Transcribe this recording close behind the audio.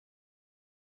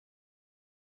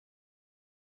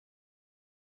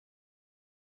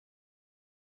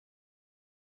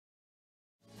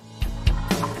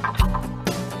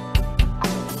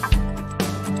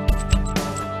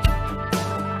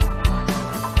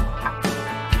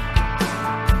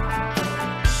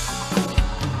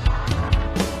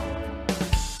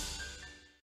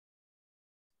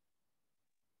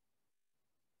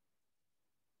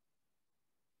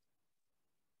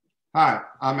Hi,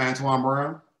 I'm Antoine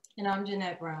Brown. And I'm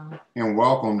Jeanette Brown. And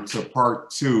welcome to part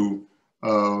 2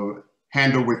 of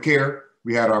Handle with Care.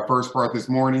 We had our first part this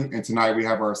morning, and tonight we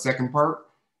have our second part,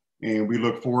 and we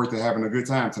look forward to having a good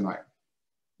time tonight.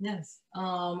 Yes,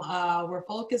 we're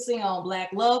focusing on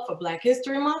Black love for Black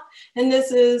History Month, and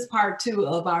this is part 2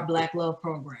 of our Black love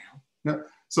program. Yep.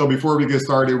 So before we get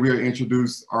started, we'll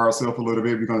introduce ourselves a little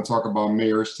bit. We're going to talk about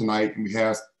marriage tonight, and we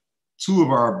have 2 of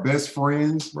our best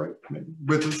friends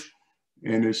with us.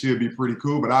 And it should be pretty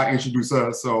cool, but I'll introduce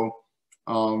us. So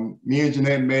me and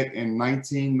Jeanette met in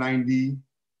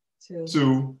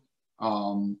 1992.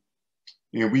 And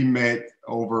we met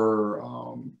over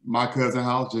my cousin's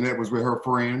house. Jeanette was with her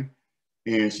friend,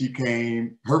 and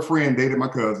her friend dated my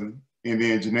cousin, and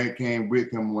then Jeanette came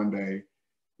with her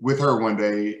one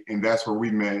day, and that's where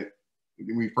we met.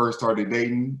 We first started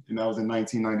dating, and that was in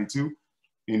 1992.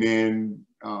 And then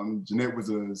Jeanette was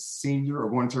a senior, or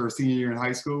going to her senior year in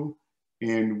high school.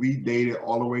 And we dated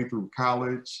all the way through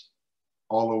college,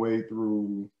 all the way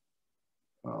through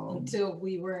until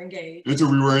we were engaged.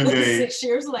 6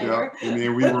 years later. Yeah. And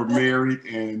then we were married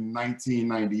in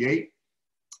 1998.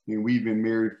 And we've been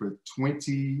married for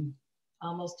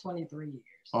almost 23 years.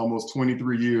 Almost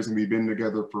 23 years, and we've been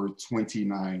together for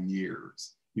 29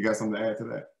 years. You got something to add to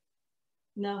that?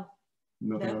 No.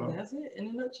 That's it in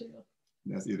a nutshell.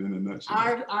 That's it in a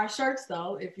nutshell. Our shirts,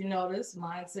 though, if you notice,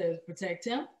 mine says protect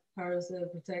him. Hers says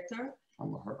protect her.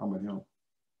 I'm a him.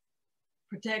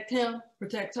 Protect him,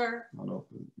 protect her. I don't know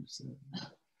what you said.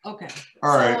 Okay.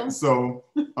 All right. So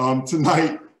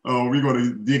tonight we're going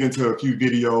to dig into a few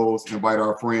videos, invite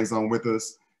our friends on with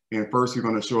us. And first we're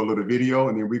going to show a little video,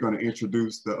 and then we're going to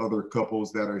introduce the other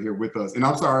couples that are here with us. And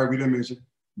I'm sorry, we didn't mention,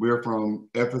 we're from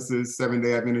Ephesus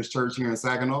Seventh-day Adventist Church here in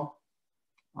Saginaw.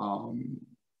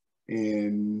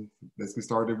 And let's get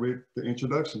started with the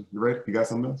introduction. You ready? You got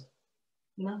something else?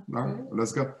 No. All right,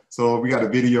 let's go. So we got a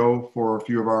video for a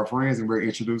few of our friends, and we're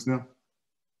introducing them.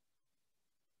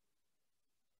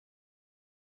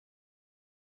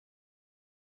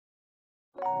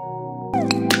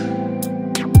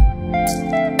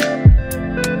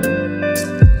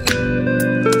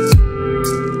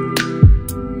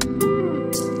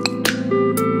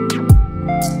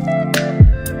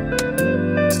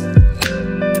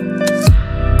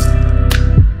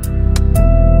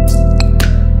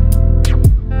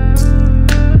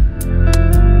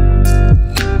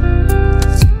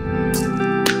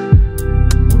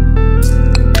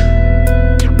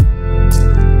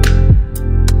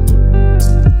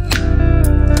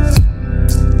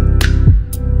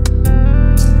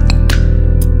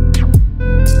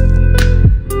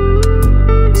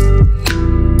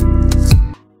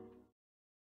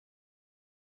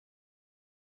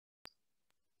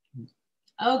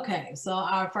 Okay, so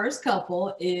our first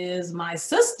couple is my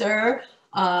sister,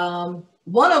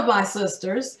 one of my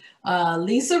sisters,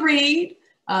 Lisa Reed.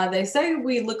 They say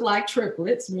we look like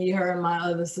triplets, me, her, and my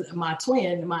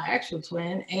actual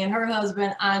twin, and her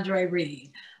husband, Andre Reed.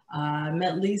 I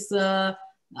met Lisa.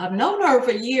 I've known her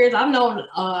for years. I've known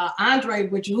Andre,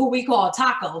 who we call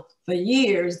Taco, for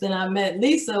years. Then I met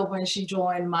Lisa when she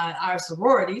joined our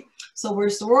sorority. So we're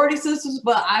sorority sisters,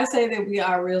 but I say that we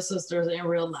are real sisters in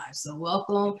real life. So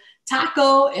welcome,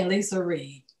 Taco and Lisa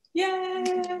Reed. Yay!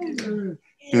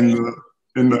 And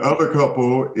the other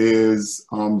couple is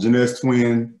Jeanette's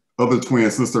other twin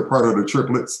sister, part of the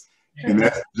triplets. And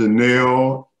that's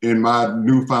Janelle and my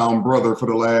newfound brother for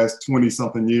the last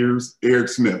 20-something years, Eric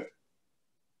Smith.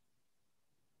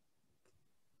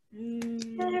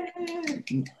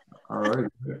 All right.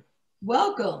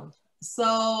 Welcome.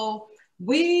 So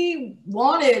we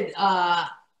wanted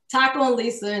Taco and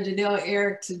Lisa and Janelle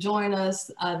Eric to join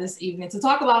us this evening to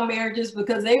talk about marriages,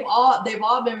 because they've all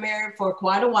been married for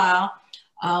quite a while.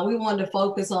 We wanted to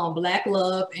focus on Black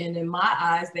love, and in my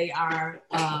eyes, they are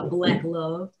Black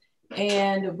love.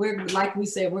 And like we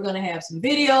said, we're going to have some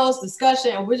videos,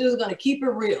 discussion, and we're just going to keep it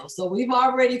real. So we've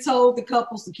already told the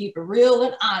couples to keep it real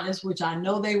and honest, which I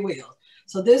know they will.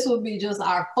 So this will be just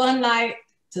our fun night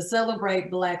to celebrate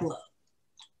Black love.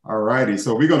 All righty.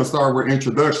 So we're going to start with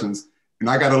introductions. And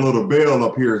I got a little bell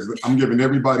up here. I'm giving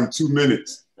everybody 2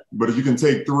 minutes, but if you can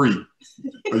take 3,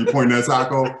 are you pointing at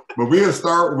Taco? But we'll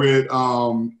start with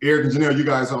Eric and Janelle. You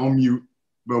guys are on mute.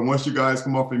 But once you guys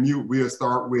come off and mute, we'll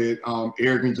start with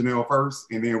Eric and Janelle first,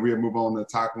 and then we'll move on to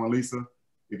Taco and Lisa.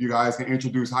 If you guys can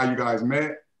introduce how you guys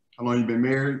met, how long you've been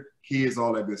married, kids,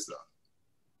 all that good stuff.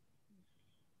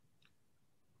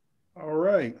 All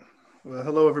right. Well,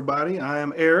 hello, everybody. I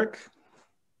am Eric,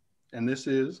 and this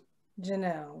is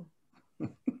Janelle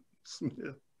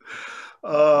Smith.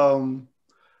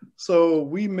 So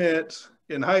we met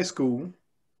in high school,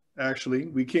 actually.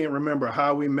 We can't remember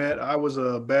how we met. I was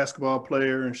a basketball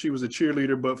player and she was a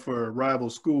cheerleader, but for rival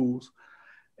schools.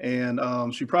 And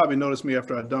she probably noticed me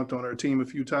after I dunked on her team a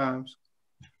few times.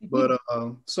 But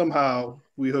somehow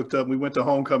we hooked up. We went to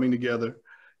homecoming together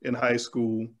in high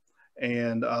school.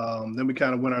 And then we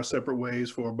kind of went our separate ways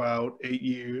for about 8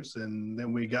 years. And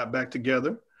then we got back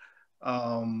together.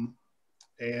 And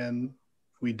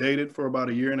we dated for about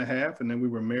 1.5 years. And then we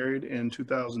were married in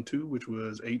 2002, which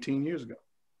was 18 years ago.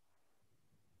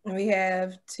 We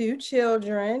have 2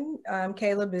 children.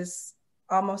 Caleb is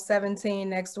almost 17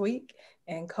 next week,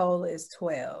 and Cole is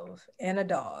 12, and a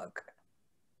dog.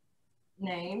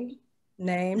 Named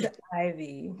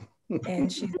Ivy,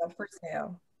 and she's up for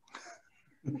sale.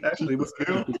 Actually, we'll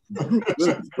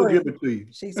give it to you.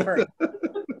 She's free.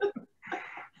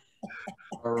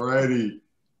 All righty.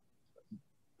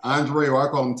 Andre, or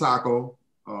I call him Taco.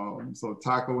 So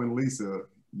Taco and Lisa,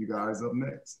 you guys up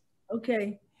next.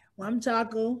 Okay. Well, I'm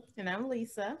Taco. And I'm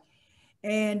Lisa.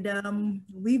 And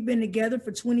we've been together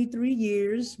for 23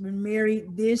 years. Been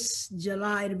married this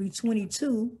July to be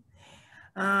 22.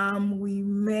 We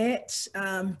met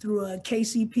through a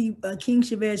KCP, King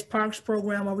Chavez Parks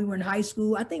program while we were in high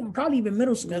school. I think probably even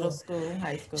middle school. Middle school,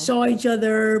 high school. Saw each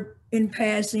other in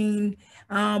passing,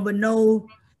 but no,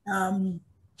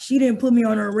 she didn't put me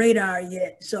on her radar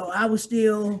yet. So I was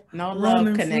still no love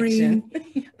connection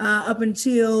free, up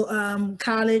until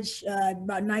college,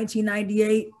 about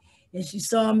 1998. And she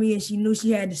saw me and she knew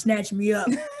she had to snatch me up.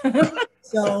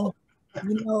 So,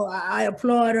 you know, I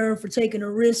applaud her for taking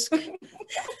a risk.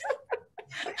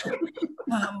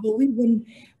 But we've been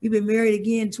married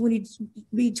again,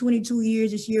 22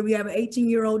 years this year. We have an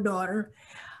 18-year-old daughter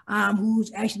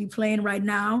who's actually playing right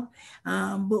now.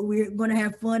 But we're going to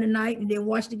have fun tonight and then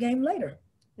watch the game later.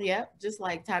 Yep, just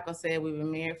like Taco said, we've been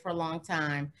married for a long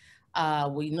time.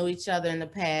 We knew each other in the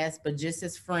past, but just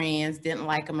as friends, didn't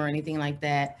like them or anything like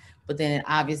that. But then it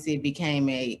obviously became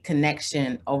a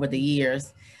connection over the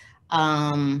years.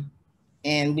 And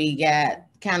we got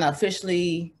kind of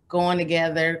officially going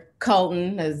together,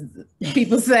 courting, as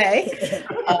people say,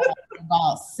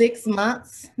 about 6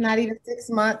 months, not even 6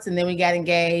 months. And then we got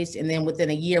engaged. And then within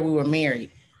a year, we were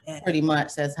married. Pretty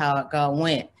much that's how it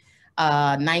went.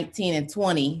 19 and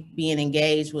 20, being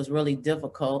engaged was really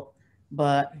difficult.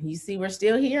 But you see, we're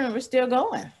still here and we're still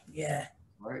going. Yeah.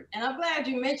 Right. And I'm glad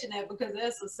you mentioned that because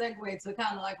that's a segue to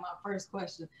kind of like my first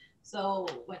question. So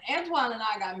when Antoine and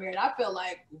I got married, I felt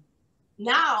like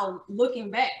now looking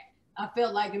back, I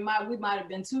felt like we might have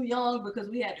been too young because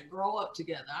we had to grow up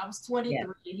together. I was 23, yeah.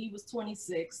 He was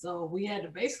 26. So we had to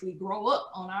basically grow up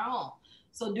on our own.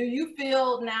 So do you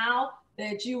feel now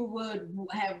that you would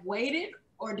have waited,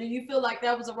 or do you feel like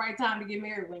that was the right time to get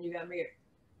married when you got married?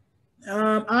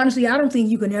 Honestly, I don't think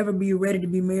you can ever be ready to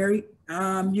be married.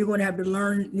 You're going to have to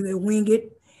learn, wing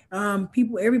it.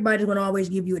 Everybody's going to always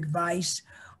give you advice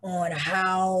on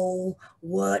how,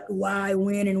 what, why,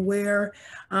 when, and where.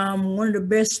 One of the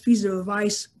best pieces of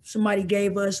advice somebody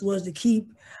gave us was to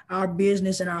keep our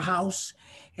business in our house.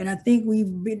 And I think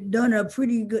we've done a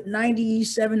pretty good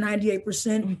 97,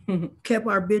 98% kept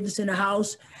our business in the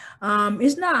house.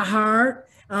 It's not hard.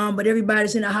 But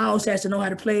everybody's in the house has to know how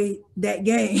to play that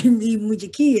game, even with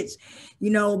your kids,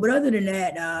 But other than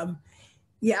that,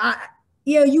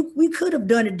 we could have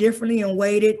done it differently and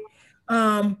waited.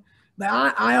 But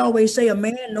I always say a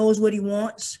man knows what he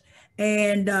wants.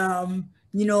 And,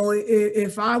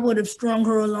 if I would have strung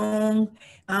her along,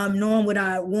 knowing what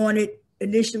I wanted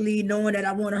initially, knowing that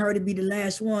I wanted her to be the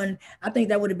last one, I think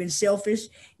that would have been selfish,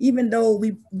 even though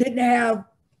we didn't have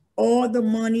all the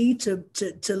money to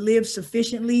live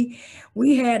sufficiently.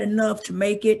 We had enough to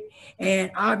make it.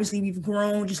 And obviously we've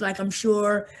grown, just like I'm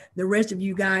sure the rest of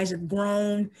you guys have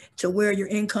grown to where your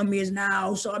income is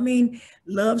now. So,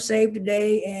 love saved the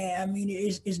day. And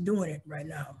it's doing it right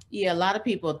now. Yeah, a lot of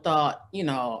people thought,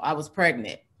 I was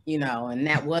pregnant, and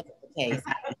that wasn't the case.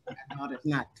 My daughter's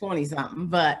not 20 something,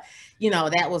 but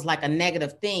that was like a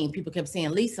negative thing. People kept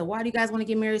saying, Lisa, why do you guys want to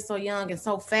get married so young and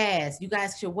so fast? You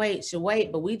guys should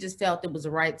wait. But we just felt it was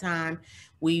the right time.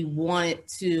 We didn't want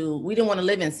to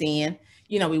live in sin.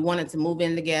 We wanted to move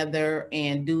in together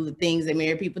and do the things that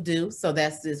married people do. So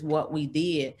that's just what we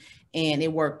did. And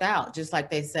it worked out. Just like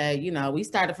they say, we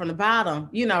started from the bottom,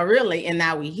 really, and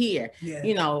now we here.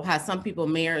 Yeah. How some people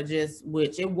marriages,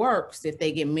 which it works if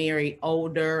they get married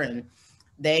older and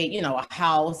they, a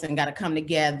house and got to come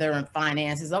together and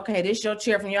finances. Okay, this your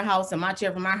chair from your house and my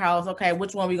chair from my house. Okay,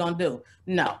 which one we going to do?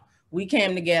 No, we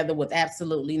came together with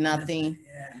absolutely nothing.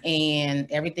 Yeah.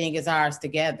 And everything is ours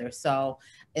together. So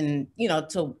And, you know,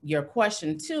 to your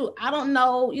question too, I don't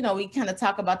know, you know, we kind of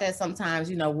talk about that sometimes,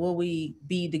 you know, will we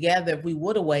be together if we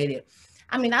would have waited?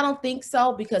 I mean, I don't think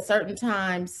so, because certain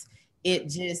times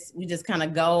we just kind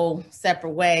of go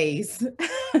separate ways.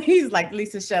 He's like,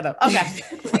 Lisa, shut up. Okay.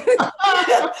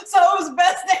 So it was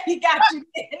best that he got you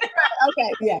in.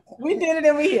 Okay, yeah, we did it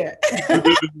and we here.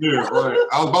 Yeah, right.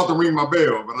 I was about to ring my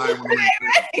bell, but I didn't want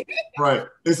to right.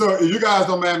 And so if you guys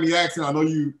don't mind me asking, I know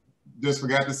you just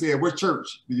forgot to say it. What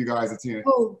church do you guys attend?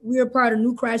 Oh, we're part of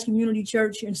New Christ Community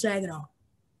Church in Saginaw.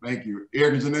 Thank you.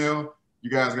 Eric and Janelle, you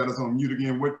guys got us on mute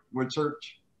again. What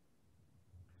church?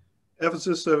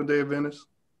 Ephesus Seventh-day Adventist.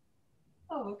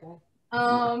 Oh, okay.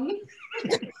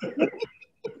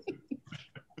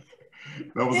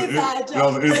 That was an Inside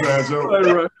inside joke.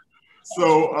 Right.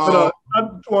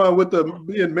 So with the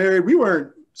being married, we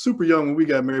weren't super young when we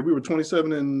got married. We were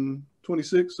 27 and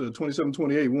 26, or 27,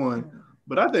 28, one.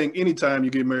 But I think anytime you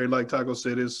get married, like Taco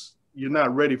said, you're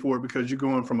not ready for it, because you're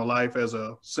going from a life as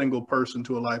a single person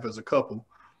to a life as a couple.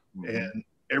 Mm-hmm. And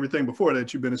everything before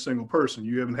that, you've been a single person.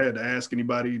 You haven't had to ask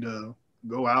anybody to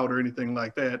go out or anything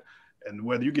like that. And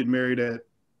whether you get married at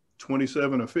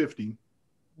 27 or 50,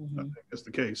 mm-hmm. I think that's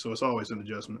the case. So it's always an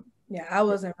adjustment. Yeah, I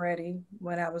wasn't ready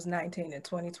when I was 19 and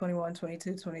 20, 21,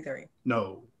 22, 23.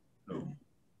 No.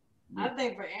 I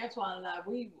think for Antoine and I,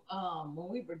 we when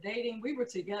we were dating, we were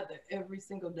together every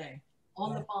single day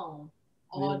on the phone,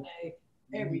 all day,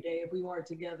 every day if we weren't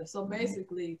together. So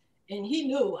basically, and he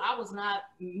knew I was not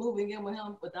moving in with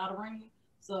him without a ring.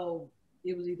 So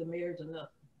it was either marriage or nothing.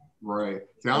 Right.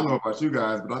 See, I don't know about you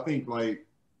guys, but I think like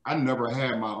I never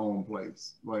had my own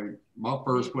place. Like my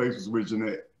first place was with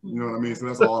Jeanette. You know what I mean? So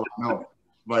that's all I know.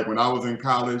 Like when I was in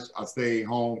college, I stayed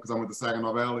home because I went to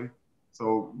Saginaw Valley.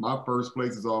 So my first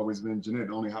place has always been Jeanette,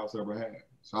 the only house I ever had.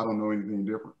 So I don't know anything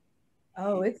different.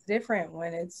 Oh, it's different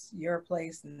when it's your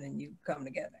place and then you come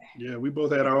together. Yeah, we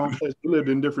both had our own place. We lived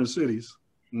in different cities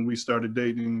when we started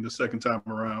dating the second time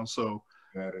around. So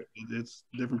it's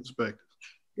different perspectives.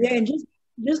 Yeah, and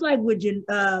just like what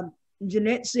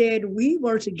Jeanette said, we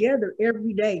were together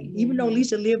every day. Mm-hmm. Even though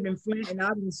Lisa lived in Flint and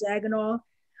I was in Saginaw,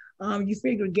 you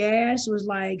figure gas was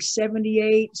like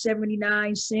 78,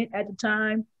 79 cents at the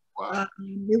time. Wow.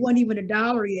 It wasn't even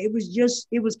 $1 yet.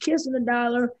 It was kissing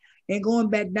 $1 and going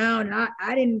back down. And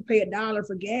I didn't pay $1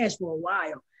 for gas for a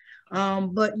while.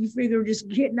 But you figure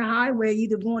just hitting the highway,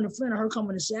 either going to Flint or her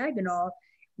coming to Saginaw,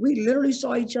 we literally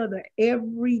saw each other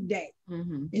every day.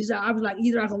 Mm-hmm. And so I was like,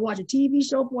 either I can watch a TV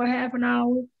show for a half an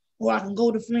hour, or I can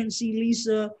go to Flint and see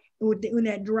Lisa in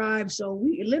that drive. So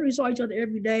we literally saw each other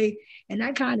every day, and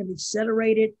that kind of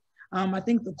accelerated, I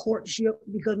think, the courtship,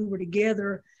 because we were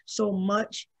together so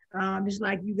much, just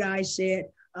like you guys said.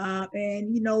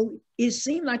 And, you know, it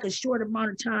seemed like a short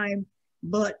amount of time,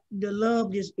 but the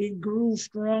love it grew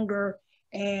stronger.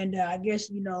 And I guess,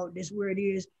 you know, that's where it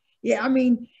is. Yeah, I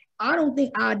mean, I don't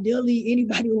think ideally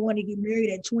anybody would want to get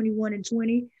married at 21 and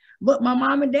 20, but my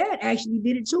mom and dad actually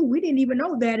did it too. We didn't even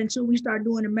know that until we started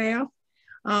doing the math.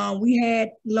 We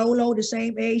had Lolo the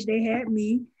same age they had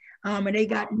me, and they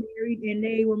got married, and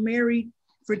they were married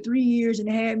for 3 years and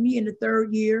had me in the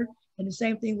 3rd year. And the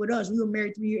same thing with us. We were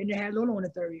married 3 years and they had Lolo in the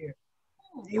 3rd year.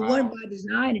 It wasn't by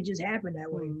design, it just happened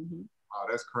that way. Mm-hmm. Wow,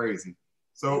 that's crazy.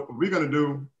 So what we're gonna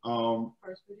do,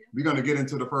 we're gonna get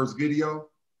into the first video.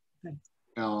 Okay.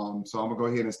 So I'm gonna go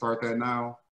ahead and start that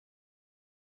now.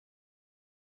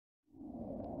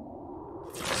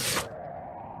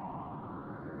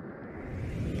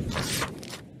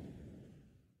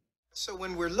 So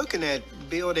when we're looking at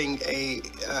building a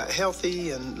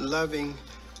healthy and loving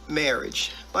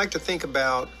marriage, I like to think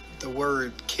about the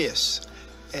word kiss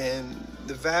and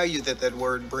the value that that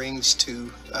word brings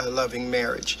to a loving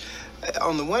marriage.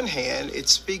 On the one hand, it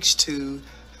speaks to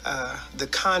the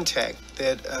contact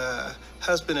that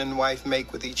husband and wife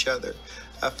make with each other,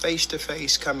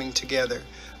 face-to-face coming together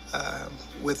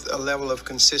with a level of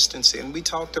consistency. And we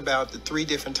talked about the 3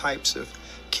 different types of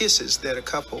kisses that a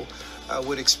couple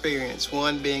would experience.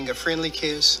 One being a friendly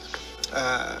kiss,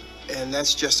 and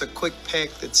that's just a quick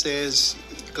peck that says,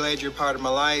 glad you're part of my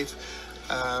life,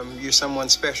 you're someone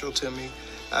special to me.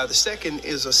 The second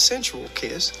is a sensual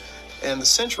kiss, and the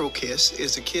sensual kiss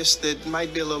is a kiss that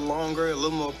might be a little longer, a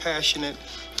little more passionate.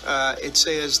 It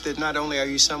says that not only are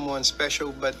you someone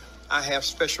special, but I have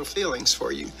special feelings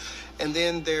for you. And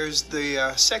then there's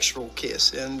the sexual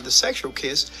kiss, and the sexual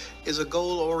kiss is a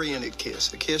goal-oriented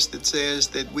kiss, a kiss that says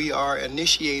that we are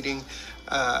initiating,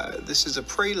 this is a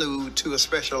prelude to a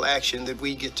special action that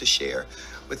we get to share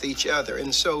with each other.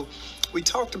 And so we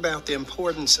talked about the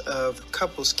importance of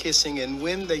couples kissing, and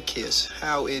when they kiss,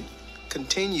 how it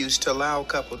continues to allow a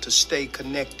couple to stay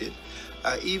connected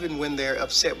even when they're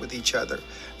upset with each other.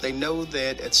 They know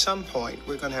that at some point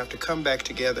we're going to have to come back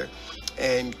together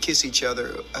and kiss each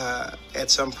other at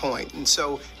some point. And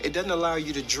so it doesn't allow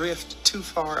you to drift too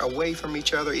far away from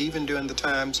each other, even during the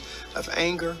times of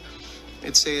anger.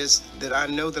 It says that I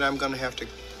know that I'm going to have to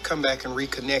come back and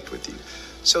reconnect with you.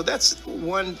 So that's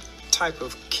one type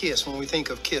of kiss when we think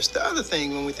of kiss. The other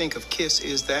thing when we think of kiss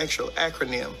is the actual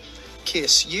acronym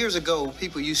KISS. Years ago,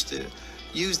 people used to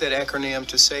use that acronym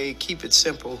to say, keep it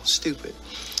simple, stupid.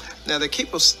 Now the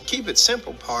keep it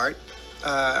simple part,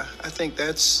 I think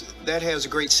that has a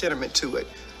great sentiment to it.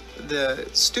 The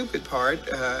stupid part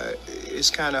is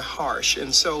kind of harsh.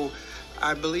 And so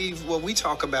I believe what we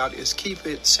talk about is keep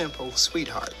it simple,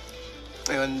 sweetheart.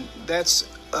 And that's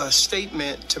a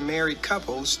statement to married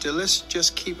couples to let's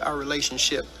just keep our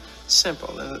relationship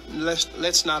simple. And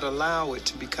let's not allow it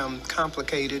to become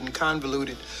complicated and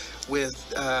convoluted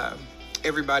with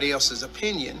everybody else's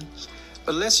opinions.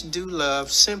 But let's do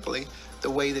love simply the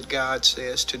way that God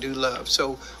says to do love.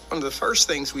 So one of the first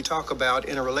things we talk about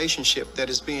in a relationship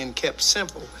that is being kept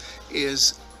simple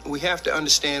is we have to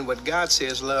understand what God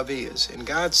says love is. And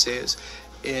God says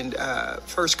in 1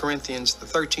 Corinthians, the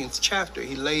 13th chapter,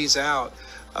 he lays out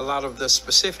a lot of the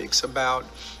specifics about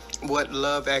what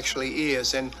love actually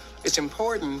is. And it's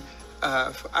important,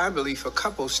 I believe, for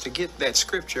couples to get that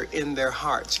scripture in their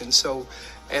hearts. And so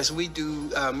as we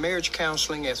do marriage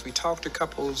counseling, as we talk to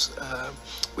couples,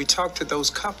 we talk to those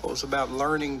couples about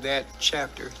learning that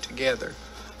chapter together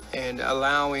and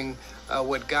allowing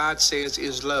what God says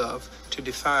is love to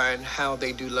define how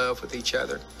they do love with each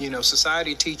other. You know,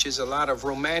 society teaches a lot of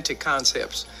romantic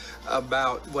concepts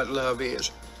about what love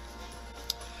is.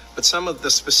 But some of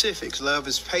the specifics, love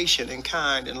is patient and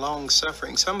kind and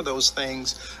long-suffering. Some of those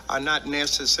things are not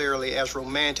necessarily as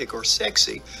romantic or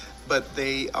sexy, but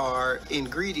they are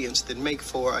ingredients that make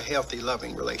for a healthy,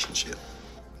 loving relationship.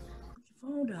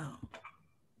 Hold on.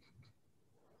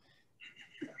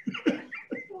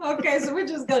 Okay, so we're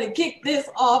just gonna kick this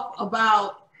off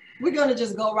we're gonna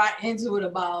just go right into it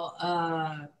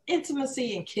about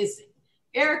intimacy and kissing.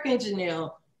 Eric and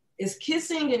Jeanette, is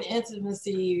kissing and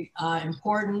intimacy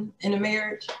important in a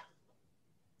marriage?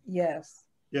 Yes.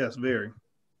 Yes, very.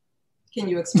 Can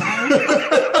you explain?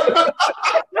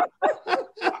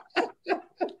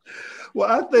 Well,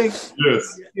 I think,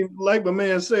 Yes, like my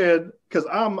man said, because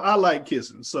I like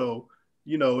kissing. So,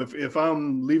 you know, if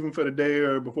I'm leaving for the day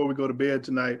or before we go to bed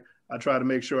tonight, I try to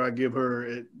make sure I give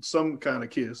her some kind of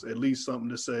kiss, at least something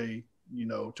to say, you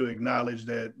know, to acknowledge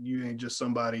that you ain't just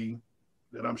somebody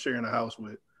that I'm sharing a house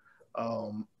with.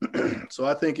 So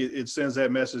I think it sends that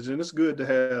message, and it's good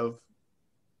to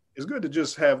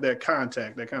just have that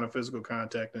contact, that kind of physical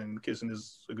contact, and kissing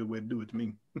is a good way to do it to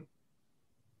me.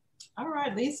 All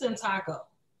right, Lisa and Taco,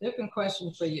 different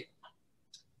question for you.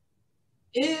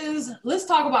 Let's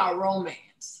talk about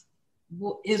romance.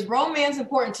 Is romance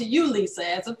important to you, Lisa,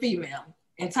 as a female?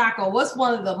 And Taco, what's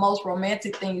one of the most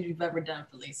romantic things you've ever done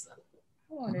for Lisa?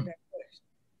 I wanted that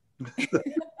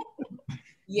question.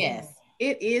 Yes,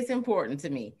 it is important to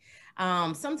me.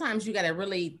 Sometimes you got to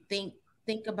really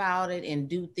think about it and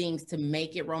do things to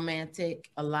make it romantic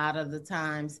a lot of the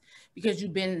times, because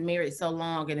you've been married so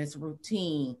long and it's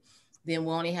routine. Then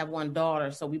we only have one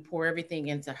daughter, so we pour everything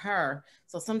into her.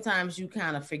 So sometimes you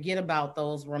kind of forget about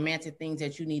those romantic things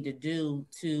that you need to do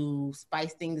to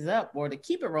spice things up or to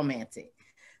keep it romantic.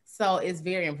 So it's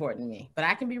very important to me, but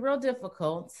I can be real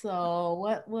difficult. So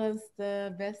what was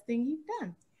the best thing you've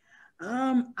done?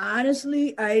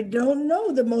 Honestly, I don't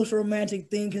know the most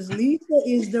romantic thing because Lisa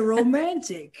is the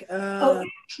romantic.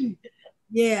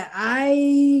 Yeah,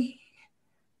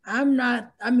 I'm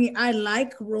not, I mean, I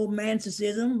like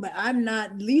romanticism, but I'm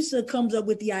not. Lisa comes up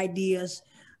with the ideas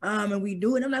and we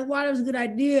do it. I'm like, wow, that was a good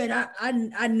idea.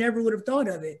 And I never would have thought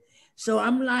of it. So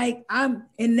I'm like, I'm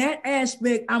in that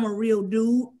aspect, I'm a real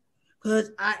dude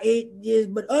because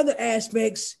but other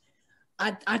aspects,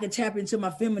 I could tap into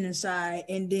my feminine side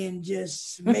and then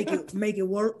just make it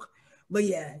work. But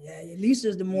yeah,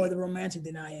 Lisa's the romantic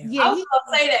than I am. Yeah, I was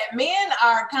gonna say that men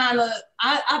are kind of.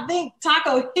 I think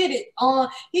Taco hit it on.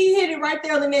 He hit it right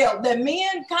there on the nail. That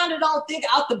men kind of don't think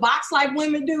out the box like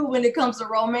women do when it comes to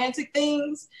romantic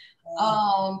things.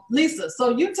 Lisa, so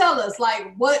you tell us,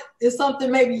 like, what is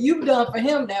something maybe you've done for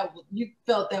him that you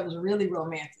felt that was really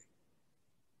romantic?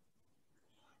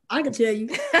 I can tell you.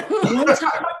 One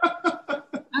time,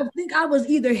 I think I was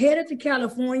either headed to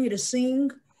California to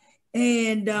sing,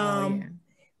 and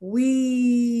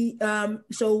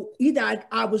so either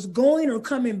I was going or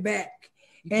coming back,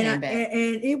 and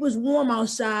it was warm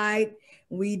outside.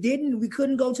 We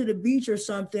couldn't go to the beach or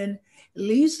something.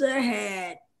 Lisa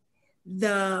had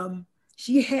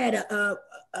She had a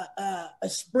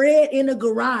spread in the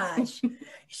garage.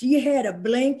 She had a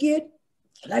blanket,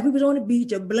 like we was on the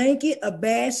beach, a blanket, a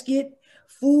basket,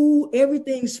 food,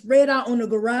 everything spread out on the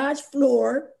garage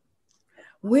floor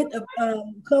with a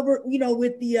cover, you know,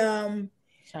 with the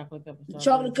chocolate cup.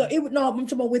 It was no, I'm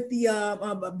talking about with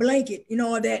the blanket, you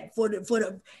know, that for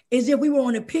the as if we were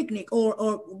on a picnic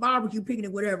or barbecue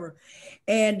picnic, whatever.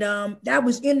 And that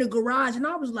was in the garage, and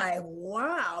I was like,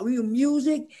 wow, real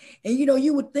music. And you know,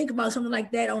 you would think about something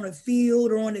like that on a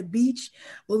field or on the beach,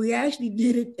 but we actually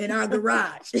did it in our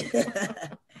garage.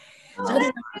 Oh,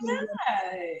 that's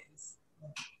nice.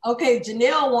 Okay,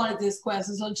 Janelle wanted this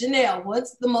question. So Janelle,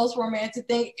 what's the most romantic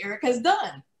thing Eric has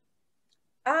done?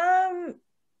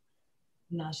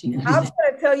 No, she got I'm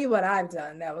going to tell you what I've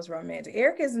done that was romantic.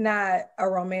 Eric is not a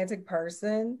romantic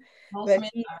person, but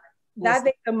I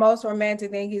think the most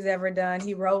romantic thing he's ever done,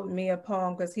 he wrote me a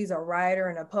poem because he's a writer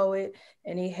and a poet,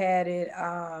 and he had it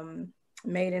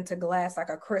made into glass like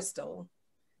a crystal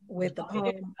with the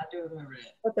poem. I do remember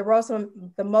that.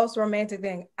 But the most romantic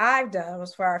thing I've done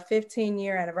was for our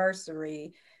 15-year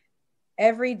anniversary.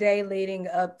 Every day leading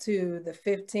up to the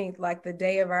 15th, like the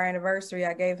day of our anniversary,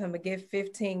 I gave him a gift,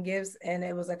 15 gifts, and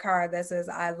it was a card that says,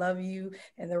 I love you,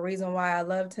 and the reason why I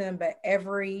loved him. But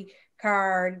every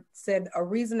card said a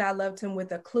reason I loved him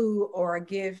with a clue or a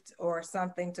gift or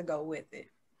something to go with it.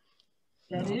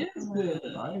 That is good.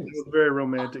 It was very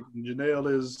romantic. And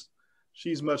Janelle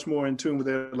she's much more in tune with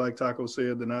it, like Taco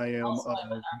said, than I am.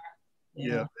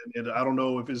 Yeah. And I don't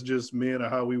know if it's just men or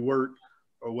how we work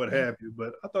or what have you,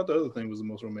 but I thought the other thing was the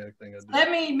most romantic thing I did. That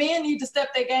means men need to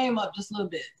step their game up just a little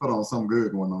bit. Hold on, something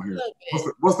good going on here.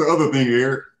 What's the other thing,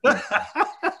 Eric?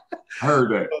 I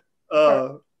heard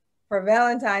that. For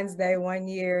Valentine's Day one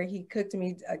year, he cooked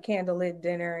me a candlelit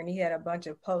dinner, and he had a bunch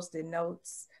of Post-it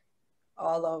notes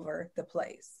all over the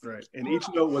place. Right, and each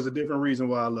note was a different reason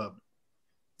why I loved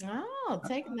it. Oh,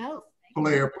 take note.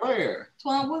 Player.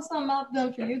 Twan, what's something I've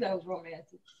done for you that was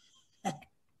romantic?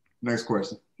 Next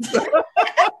question.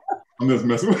 I'm just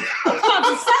messing with you. I was about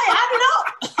to say, I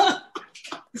don't know.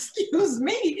 Excuse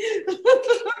me.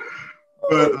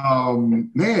 But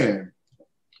man,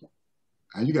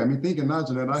 you got me thinking now,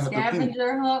 Jeanette. I have to think.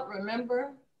 Scavenger hunt,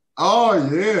 remember? Oh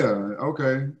yeah.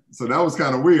 Okay. So that was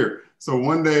kind of weird. So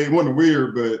one day, it wasn't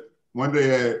weird, but one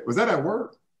day was that at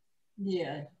work?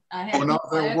 Yeah. I had when I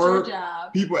was at work,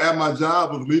 people at my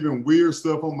job was leaving weird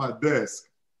stuff on my desk,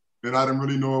 and I didn't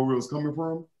really know where it was coming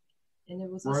from. And it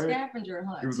was a scavenger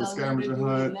hunt. It was a scavenger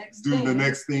hunt. Do the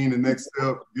next thing, the next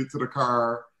step, get to the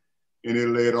car, and it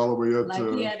led all the way up to.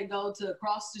 Like he had to go to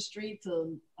across the street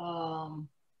to.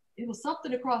 It was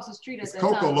something across the street at that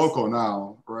Coco time. Loco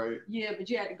now, right? Yeah, but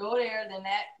you had to go there. Then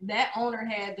that owner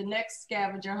had the next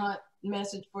scavenger hunt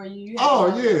message for you. Yeah.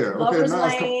 Okay, now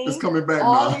it's coming back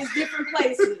all now. These different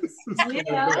places.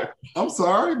 Yeah. I'm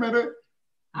sorry, man.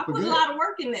 I put a lot of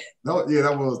work in that. No, yeah,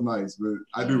 that was nice, but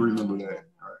I do remember that.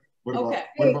 All right. What about,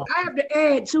 I have to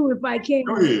add too, if I can.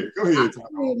 Go ahead.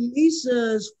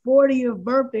 Lisa's 40th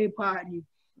birthday party.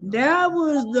 That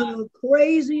was the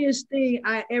craziest thing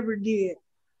I ever did.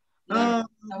 That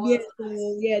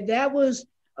was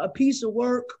a piece of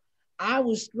work. I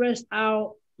was stressed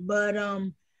out, but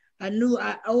I knew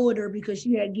I owed her because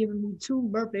she had given me 2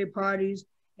 birthday parties.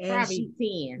 And Probably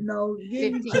 10. No,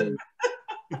 15.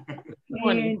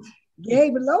 And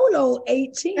gave Lolo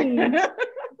 18,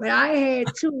 but I had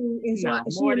 2, and so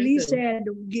she at least had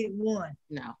to get 1.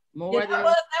 No, more than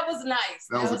that was nice.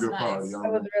 That was a good nice. party.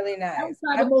 That was really nice. That was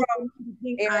the most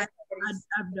thing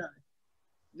I've done.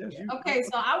 Yes, Okay,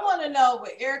 so I want to know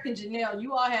with Eric and Janelle,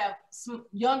 you all have some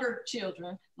younger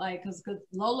children, like because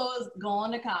Lolo is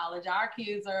going to college, our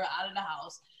kids are out of the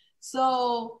house.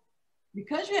 So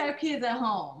because you have kids at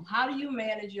home, how do you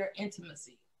manage your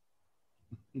intimacy?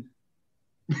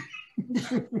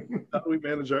 How do we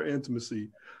manage our intimacy?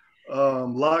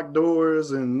 Locked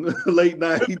doors and late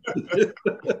night,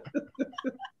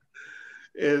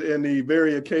 and the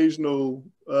very occasional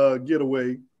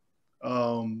getaway.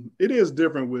 It is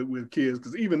different with kids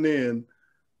because even then,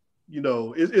 you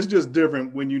know, it's just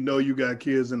different when you know you got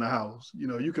kids in the house. You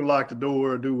know, you can lock the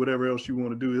door or do whatever else you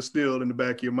want to do. It's still in the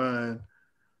back of your mind.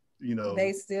 You know,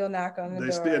 they still knock on the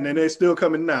door. And then they still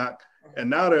come and knock. And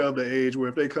now they're of the age where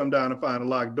if they come down and find a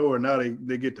locked door, now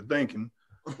they get to thinking,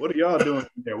 what are y'all doing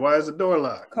there? Why is the door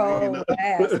locked?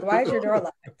 Ask, why is your door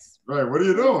locked? Right, what are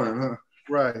you doing? Huh?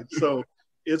 Right. So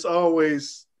it's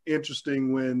always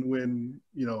interesting when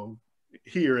you know,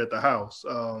 here at the house.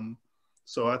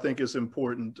 So I think it's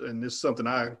important, and it's something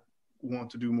I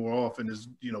want to do more often is,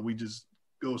 you know, we just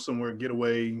go somewhere, get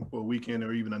away for a weekend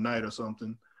or even a night or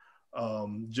something,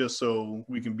 just so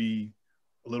we can be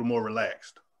a little more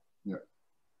relaxed. Yeah.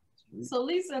 So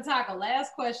Lisa and Taka,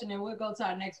 last question, and we'll go to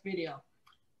our next video.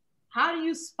 How do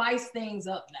you spice things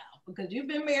up now? Because you've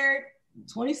been married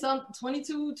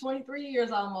 22, 23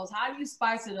 years almost. How do you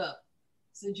spice it up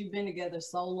since you've been together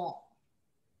so long?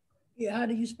 Yeah, how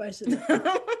do you spice it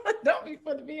up? Don't be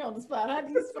putting me on the spot. How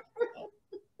do you spice it up?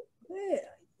 Yeah,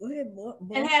 go ahead, boy.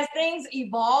 And has things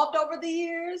evolved over the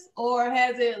years, or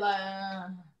has it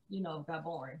got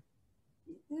boring?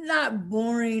 Not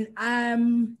boring.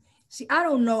 See, I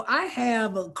don't know. I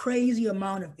have a crazy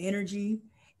amount of energy,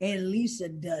 and Lisa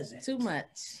doesn't. Too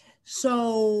much.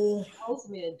 So Most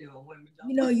men do, women don't.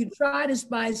 You know, you try to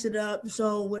spice it up.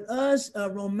 So with us, a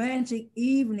romantic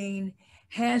evening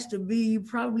has to be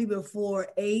probably before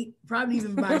 8, probably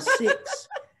even by 6.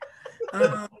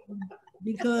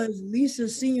 Because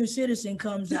Lisa's senior citizen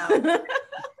comes out.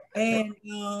 And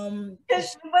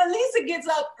but Lisa gets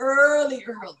up early.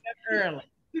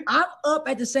 I'm up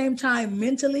at the same time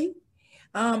mentally.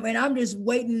 And I'm just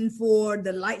waiting for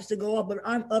the lights to go up, but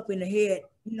I'm up in the head,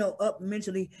 up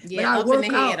mentally. Yeah, but I up work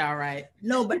in the out. head, all right.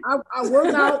 No, but I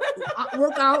work out. I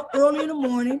work out early in the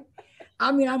morning.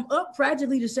 I mean, I'm up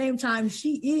practically the same time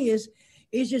she is.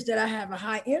 It's just that I have a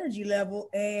high energy level,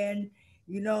 and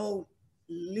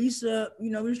Lisa,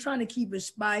 we're trying to keep it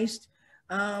spiced.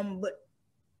 But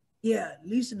yeah,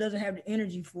 Lisa doesn't have the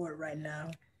energy for it right now.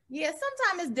 Yeah,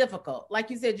 sometimes it's difficult. Like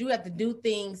you said, you have to do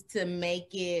things to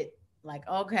make it like,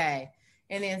 okay.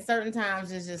 And then certain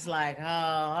times it's just like, oh,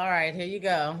 all right, here you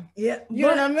go. Yeah. You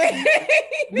know what I mean?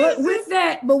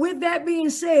 but with that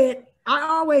being said, I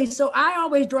always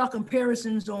draw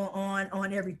comparisons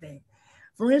on everything.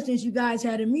 For instance, you guys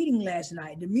had a meeting last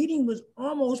night. The meeting was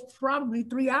almost probably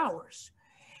 3 hours.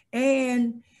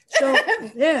 And so,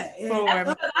 yeah.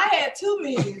 I had 2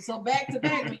 meetings, so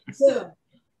back-to-back meetings too.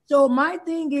 So my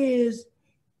thing is,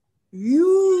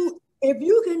 if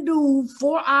you can do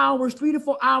 4 hours, 3 to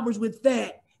 4 hours with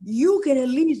that, you can at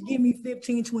least give me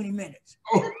 15, 20 minutes.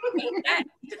 When you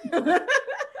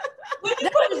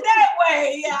put it that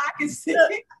way, yeah, I can see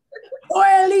it. Or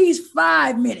at least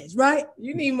 5 minutes, right?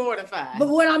 You need more than 5. But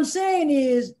what I'm saying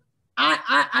is,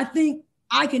 I think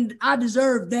I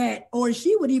deserve that, or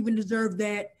she would even deserve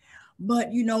that. But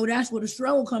that's where the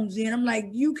struggle comes in. I'm like,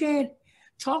 you can't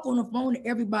talk on the phone to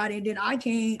everybody, and then I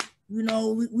can't,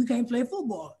 we can't play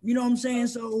football. You know what I'm saying?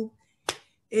 So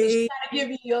she gotta give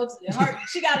you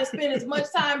she gotta spend as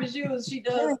much time as you as she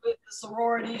does with the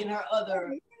sorority and her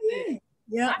other.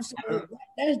 Yeah. So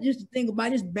that's just the thing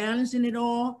about just balancing it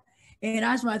all. And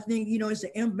that's why I think, it's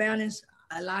an imbalance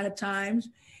a lot of times.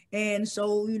 And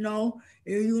so,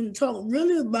 if you talk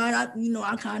really about it,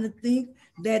 I kind of think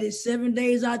that it's 7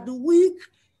 days out the week,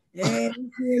 and it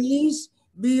should at least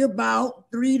be about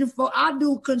 3 to 4. I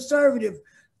do conservative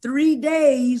 3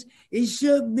 days. It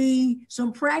should be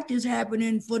some practice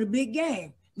happening for the big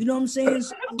game. You know what I'm saying?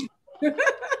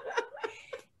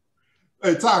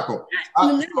 Hey, Taco.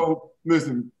 So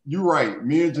listen, you're right.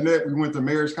 Me and Jeanette, we went to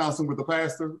marriage counseling with the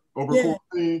pastor over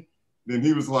quarantine. Then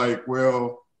he was like,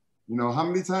 well, how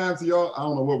many times do y'all, I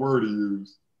don't know what word he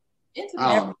used.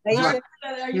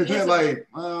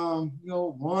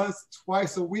 Once,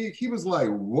 twice a week. He was like,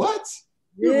 what?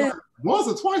 Yeah. Like, once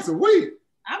or twice a week.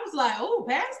 I was like, oh,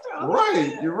 Pastor. Okay.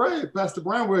 Right, you're right. Pastor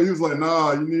Brownwell, he was like,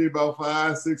 no, you need about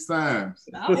 5, 6 times.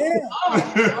 That's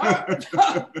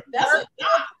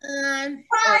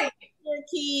right. Your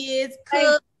kids,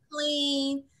 cook,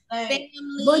 clean, family.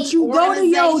 But you go to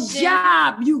your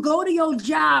job. You go to your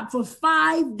job for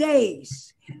 5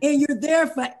 days, and you're there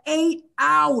for 8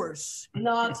 hours.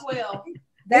 No, 12.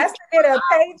 That's to get a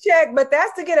paycheck, but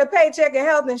that's to get a paycheck and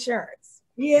health insurance.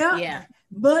 Yeah.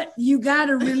 But you got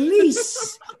to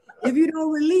release. If you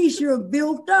don't release, you're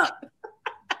built up.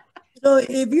 So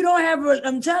if you don't have,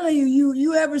 I'm telling you,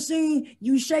 you ever seen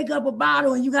you shake up a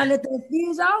bottle and you got to let those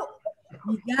fumes out?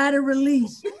 You got to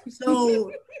release.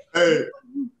 So, hey,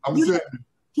 I'm saying,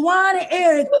 Swan and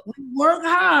Eric, we work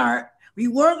hard,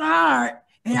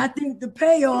 and I think the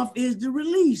payoff is the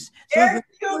release. So Eric,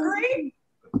 you agree?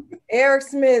 Eric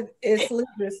Smith is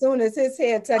sleeping as soon as his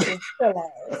head touches the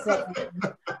pillow. So.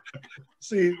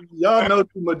 See, y'all know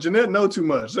too much. Jeanette know too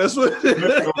much. That's what.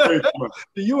 Do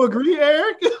you agree,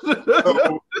 Eric?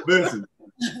 Listen,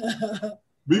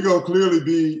 we gonna clearly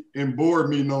be in board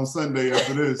meeting on Sunday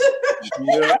after this.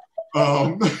 Yeah.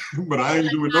 But I ain't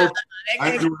doing no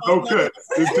cuts.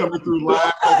 It's coming through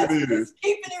live like it is.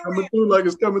 Coming through like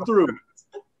it's coming through.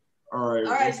 All right.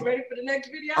 All right, you ready for the next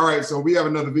video? All right, so we have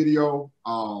another video,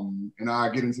 and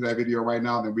I'll get into that video right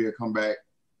now. Then we'll come back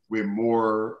with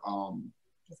more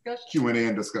Q&A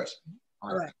and discussion.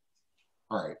 All right.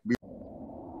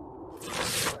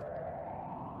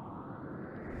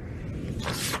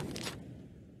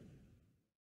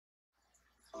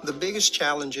 The biggest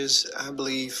challenges, I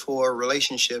believe, for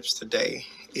relationships today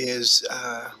is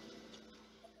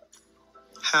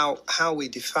how we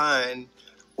define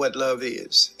what love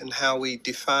is, and how we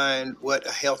define what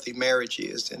a healthy marriage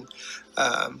is, and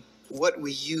what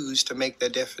we use to make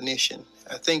that definition.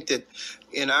 I think that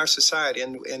in our society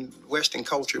and in Western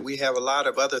culture, we have a lot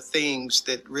of other things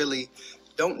that really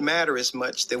don't matter as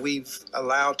much that we've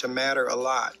allowed to matter a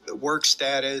lot. The work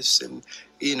status, and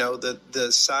the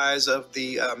size of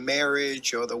the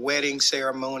marriage or the wedding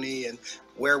ceremony, and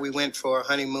where we went for a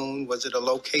honeymoon. Was it a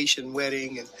location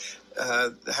wedding? And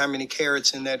how many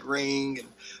carats in that ring?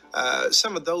 And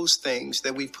some of those things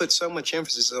that we put so much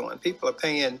emphasis on. People are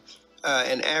paying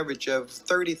an average of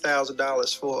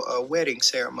 $30,000 for a wedding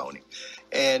ceremony,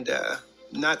 and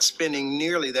not spending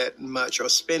nearly that much, or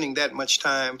spending that much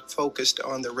time focused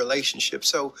on the relationship.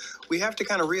 So we have to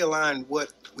kind of realign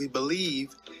what we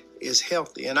believe is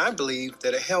healthy. And I believe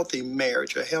that a healthy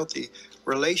marriage, a healthy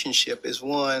relationship, is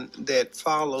one that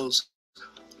follows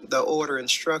the order and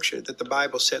structure that the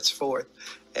Bible sets forth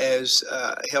as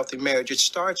a healthy marriage. It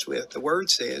starts with, the word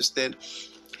says that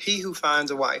he who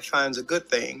finds a wife finds a good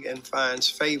thing and finds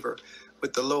favor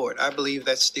with the Lord. I believe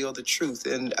that's still the truth.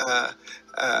 And,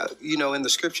 in the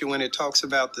scripture, when it talks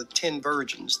about the 10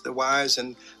 virgins, the wise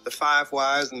and the 5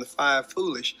 wise and the 5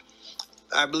 foolish,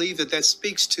 I believe that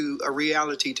speaks to a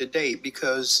reality today,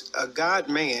 because a God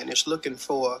man is looking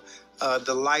for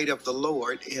the light of the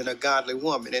Lord in a godly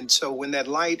woman. And so when that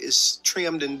light is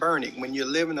trimmed and burning, when you're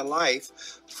living a life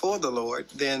for the Lord,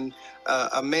 then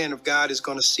a man of God is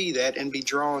going to see that and be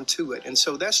drawn to it. And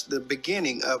so that's the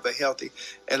beginning of a healthy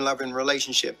and loving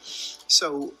relationship.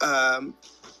 So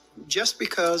just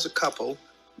because a couple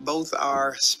both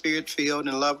are spirit-filled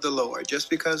and love the Lord, just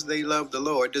because they love the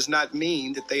Lord does not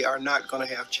mean that they are not going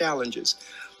to have challenges.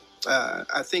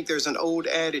 I think there's an old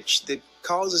adage that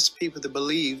causes people to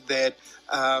believe that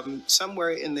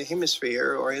somewhere in the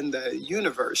hemisphere or in the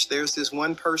universe, there's this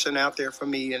one person out there for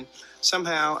me, and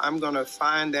somehow I'm going to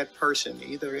find that person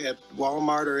either at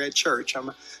Walmart or at church. I'm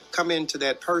going to come into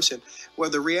that person. Well,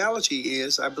 the reality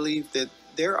is, I believe that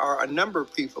there are a number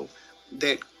of people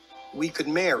that we could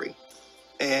marry,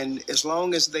 and as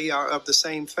long as they are of the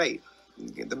same faith.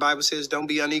 The Bible says, don't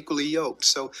be unequally yoked.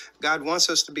 So God wants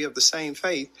us to be of the same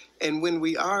faith. And when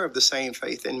we are of the same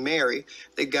faith and marry,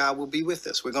 that God will be with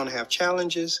us. We're going to have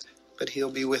challenges, but he'll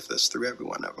be with us through every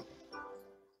one of them.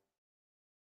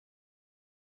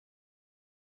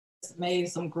 Made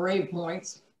some great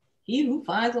points. He who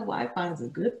finds a wife finds a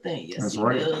good thing. Yes, that's he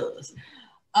right. does.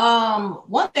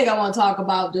 One thing I want to talk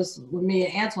about just with me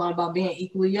and Antoine about being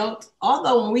equally yoked.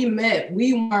 Although when we met,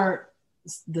 we weren't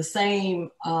the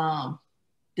same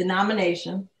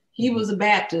denomination. He was a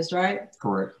Baptist, right?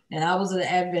 Correct. And I was an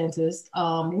Adventist.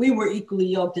 We were equally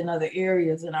yoked in other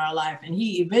areas in our life. And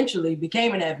he eventually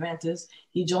became an Adventist.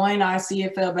 He joined our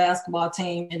CFL basketball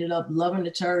team, ended up loving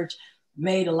the church,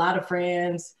 made a lot of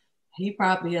friends. He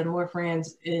probably had more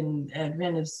friends in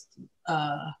Adventist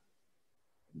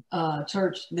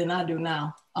church than I do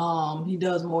now. He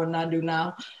does more than I do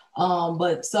now.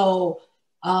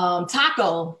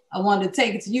 Taco, I wanted to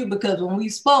take it to you because when we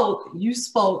spoke, you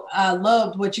spoke. I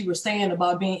loved what you were saying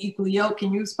about being equally yoked.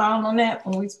 Can you expound on that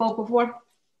when we spoke before?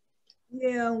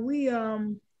 Yeah,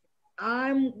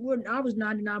 I was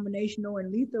non-denominational,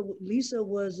 and Lisa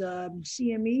was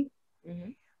CME,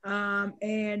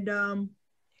 and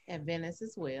Adventist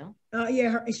as well.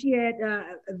 She had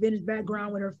a Adventist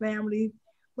background with her family,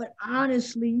 but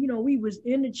honestly, we was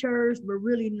in the church, but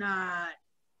really not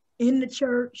in the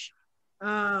church.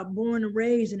 Born and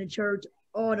raised in the church,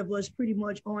 all of us pretty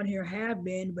much on here have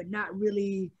been, but not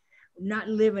living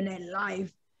that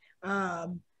life.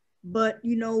 But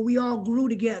we all grew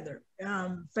together.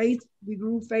 We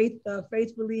grew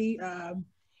faithfully,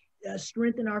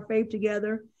 strengthened our faith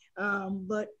together.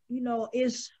 But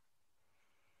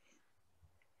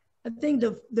I think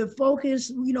the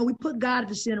focus, we put God at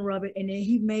the center of it, and then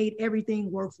he made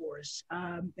everything work for us.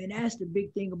 And that's the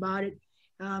big thing about it.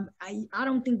 I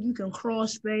don't think you can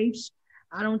cross faiths.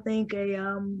 I don't think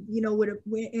in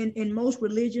most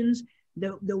religions,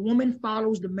 the woman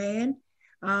follows the man.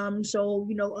 So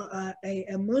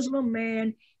a Muslim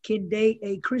man can date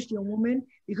a Christian woman,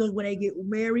 because when they get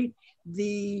married,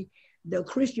 the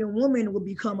Christian woman will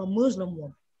become a Muslim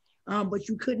woman. But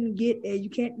you can't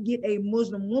get a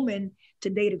Muslim woman to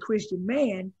date a Christian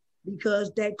man,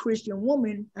 because that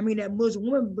Muslim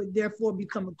woman would therefore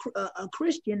become a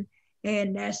Christian,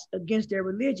 and that's against their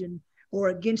religion or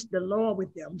against the law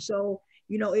with them. So,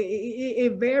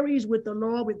 it varies with the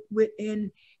law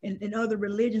in other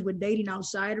religions with dating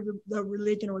outside of the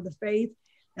religion or the faith.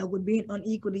 with being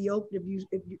unequally yoked, if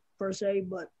you per se.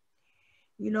 But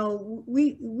you know,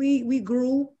 we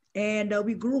grew, and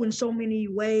we grew in so many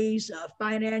ways,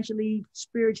 financially,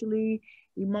 spiritually,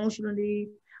 emotionally.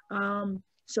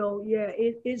 So yeah,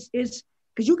 it's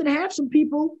because you can have some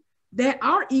people that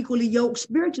are equally yoked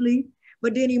spiritually,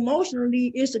 but then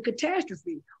emotionally it's a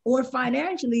catastrophe, or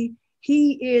financially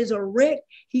he is a wreck,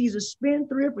 he's a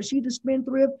spendthrift, or she's a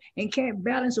spendthrift and can't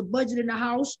balance a budget in the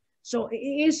house. So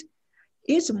it's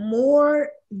more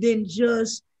than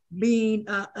just being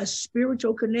a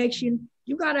spiritual connection.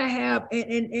 You gotta have,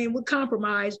 and with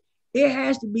compromise, it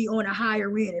has to be on a higher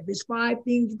end. If it's 5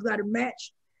 things you gotta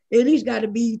match, at least gotta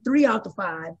be 3 out of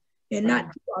 5 and not 2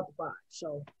 out of 5.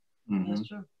 So that's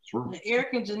true. Sure.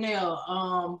 Eric and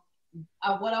Janelle,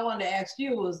 what I wanted to ask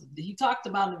you was, he talked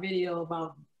about in the video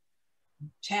about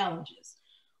challenges.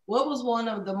 What was one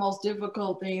of the most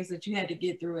difficult things that you had to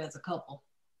get through as a couple,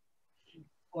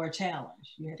 or a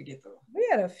challenge you had to get through? We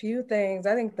had a few things.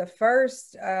 I think the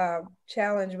first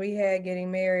challenge we had getting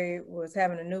married was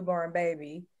having a newborn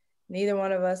baby. Neither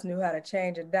one of us knew how to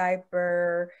change a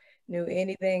diaper, knew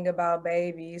anything about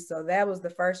babies. So that was the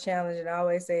first challenge. And I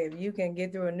always say, if you can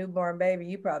get through a newborn baby,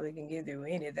 you probably can get through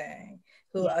anything.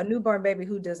 A newborn baby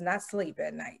who does not sleep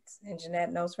at night. And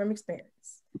Jeanette knows from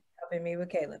experience, helping me with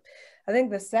Caleb. I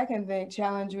think the second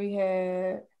challenge we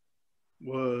had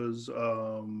was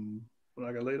when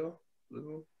I got laid off.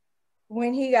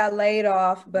 When he got laid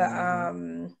off, but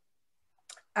I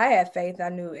had faith. I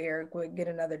knew Eric would get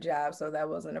another job, so that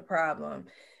wasn't a problem.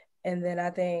 And then I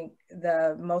think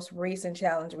the most recent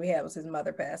challenge we had was his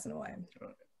mother passing away.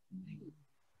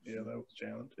 Yeah, that was a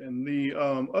challenge. And the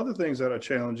other things that are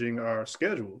challenging are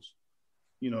schedules.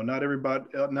 You know, not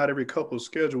every couple's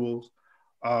schedules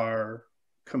are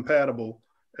compatible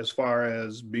as far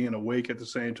as being awake at the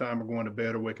same time or going to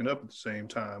bed or waking up at the same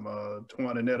time.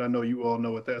 Antione and Jeanette, I know you all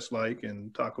know what that's like,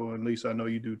 and Taco and Lisa, I know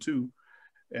you do too.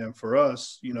 And for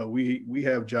us, you know, we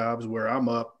have jobs where I'm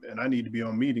up and I need to be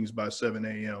on meetings by 7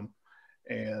 a.m.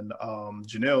 And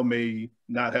Janelle may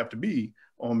not have to be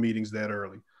on meetings that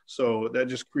early. So that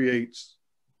just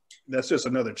that's just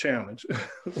another challenge.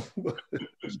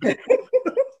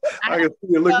 I can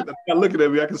see her looking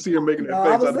at me. I can see her making that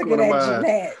face. I was looking at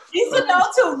Jeanette. Lisa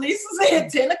knows too. Lisa said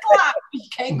 10 o'clock. You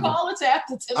can't call it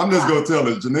after 10 o'clock. I'm just going to tell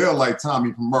her, Janelle like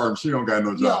Tommy from Martin. She don't got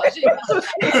no job.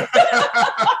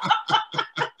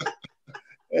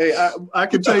 Hey, I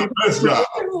can tell you,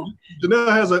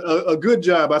 Janelle has a good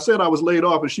job. I said I was laid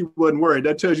off and she wasn't worried.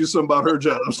 That tells you something about her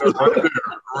job.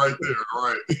 Right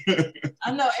there.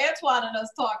 I know Antoine and us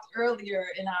talked earlier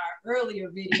in our earlier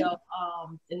video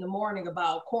in the morning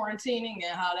about quarantining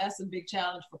and how that's a big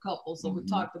challenge for couples. So we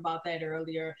talked about that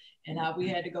earlier, and how we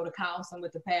had to go to counseling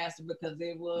with the pastor because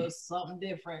it was something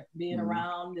different being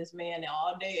around this man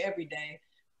all day, every day.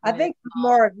 I think it's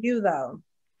more of you though.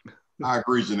 I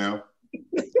agree, Janelle.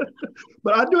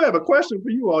 But I do have a question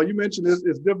for you all. You mentioned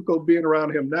it's difficult being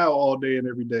around him now all day and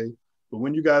every day. But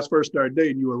when you guys first started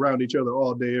dating, you were around each other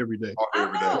all day, every day.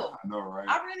 I know, right?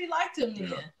 I really liked him then.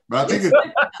 Yeah. But I think it's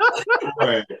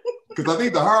right. Because I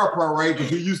think the hard part, right,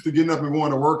 because you're used to getting up and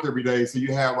going to work every day. So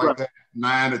you have like that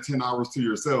 9 to 10 hours to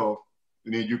yourself.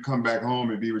 And then you come back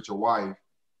home and be with your wife.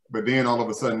 But then all of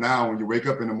a sudden now when you wake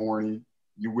up in the morning,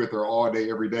 you're with her all day,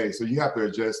 every day. So you have to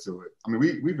adjust to it. I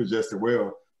mean, we've adjusted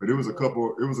well. But it was a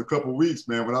couple weeks,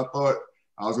 man, when I thought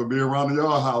I was gonna be around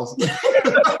y'all house.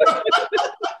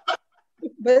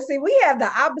 But see, we have the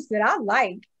opposite. I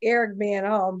like Eric being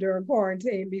home during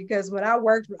quarantine because when I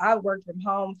worked from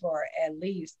home for at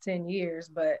least 10 years.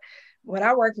 But when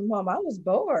I worked from home, I was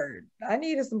bored. I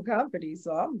needed some company.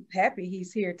 So I'm happy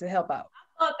he's here to help out.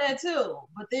 I thought that too.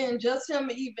 But then just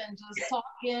him even just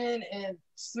talking and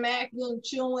smacking,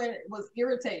 chewing was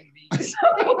irritating me. So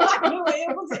I knew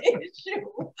it was an issue.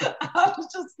 I was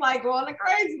just like going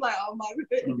crazy, like, oh my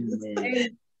goodness.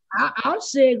 Our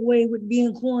segue with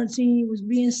being quarantined was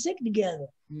being sick together.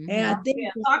 And I think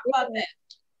talk about that.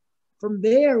 From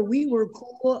there, we were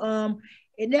cool.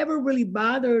 It never really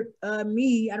bothered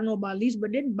me. I don't know about Lisa, but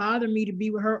it didn't bother me to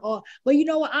be with her. But you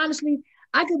know what? Honestly,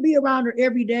 I could be around her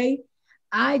every day.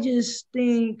 I just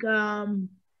think, I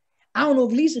don't know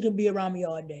if Lisa could be around me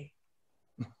all day.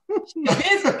 She's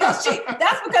busy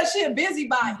that's because she's a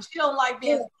busybody. She don't like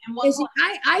being in one place.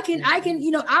 I can,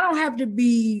 you know, I don't have to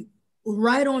be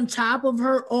right on top of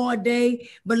her all day,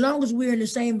 but as long as we're in the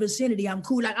same vicinity, I'm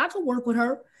cool. Like I could work with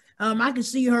her. I could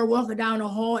see her walking down the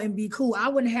hall and be cool. I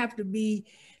wouldn't have to be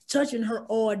touching her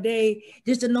all day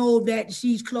just to know that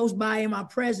she's close by in my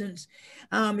presence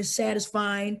is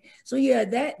satisfying. So yeah,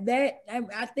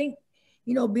 I think,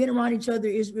 you know, being around each other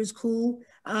is cool.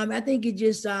 I think it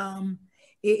just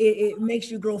it makes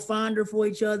you grow fonder for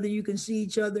each other. You can see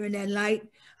each other in that light.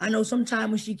 I know sometimes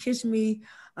when she kissed me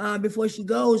before she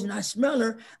goes and I smell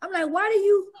her, I'm like, why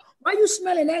you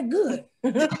smelling that good?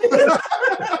 You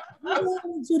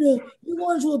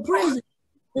going to a prison.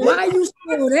 Why you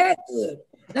smell that good?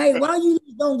 Like, why you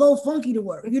don't go funky to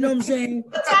work? You know what I'm saying?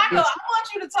 Taco, I want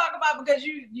you to talk about, because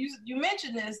you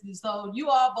mentioned this, so you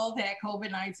all both had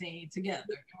COVID-19 together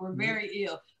and were very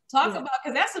ill. Talk about,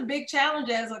 because that's a big challenge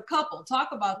as a couple. Talk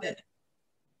about that.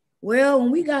 Well,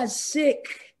 when we got sick,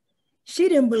 she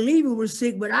didn't believe we were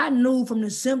sick, but I knew from the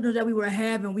symptoms that we were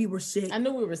having, we were sick. I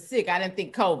knew we were sick. I didn't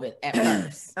think COVID at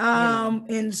first.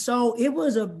 And so it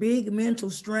was a big mental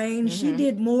strain. She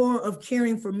did more of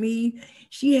caring for me.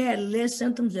 She had less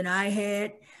symptoms than I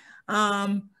had.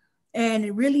 And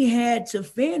it really had to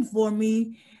fend for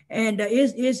me. And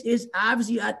it's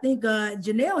obviously, I think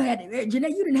Janelle had it.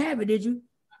 Jeanette, you didn't have it, did you?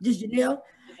 Just Janelle?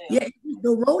 Yeah,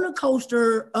 the roller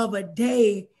coaster of a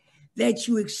day that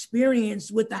you experience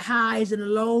with the highs and the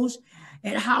lows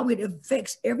and how it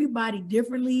affects everybody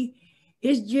differently.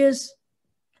 It's just,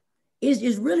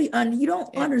 it's really, you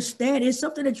don't understand. It's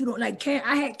something that you don't like.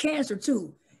 I had cancer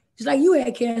too. Just like you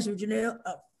had cancer, Jeanette.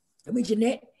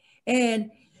 Jeanette.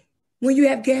 And when you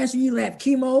have cancer, you have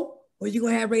chemo or you're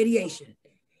going to have radiation.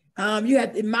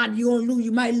 You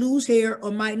might lose hair or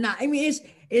might not. I mean,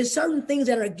 it's certain things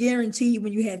that are guaranteed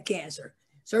when you have cancer.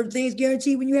 Certain things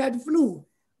guaranteed when you have the flu.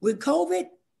 With COVID,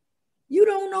 you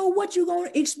don't know what you're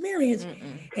going to experience.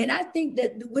 And I think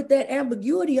that with that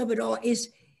ambiguity of it all is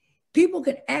people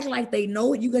can act like they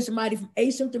know it. You get somebody from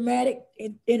asymptomatic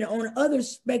and on the other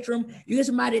spectrum, you get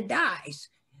somebody that dies.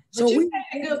 But you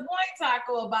made a good point,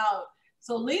 Taco, about,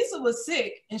 so Lisa was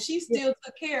sick and she still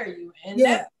took care of you. And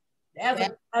that,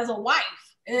 as a wife,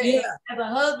 as a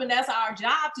husband, that's our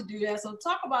job to do that. So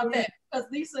talk about that, because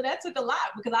Lisa, that took a lot,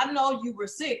 because I know you were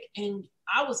sick and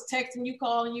I was texting you,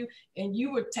 calling you, and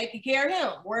you were taking care of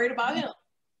him, worried about him.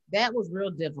 That was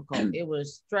real difficult. It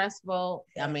was stressful.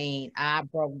 I mean, I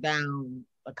broke down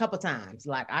a couple times.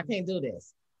 Like, I can't do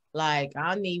this. Like,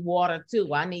 I need water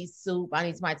too. I need soup. I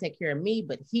need somebody to take care of me.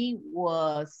 But he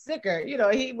was sicker. You know,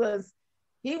 he was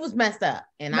messed up.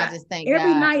 And I just think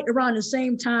every night around the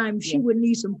same time, she would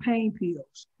need some pain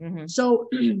pills. So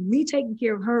me taking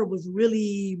care of her was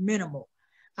really minimal.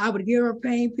 I would give her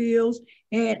pain pills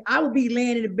and I would be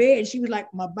laying in the bed and she was like,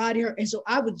 my body hurt. And so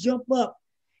I would jump up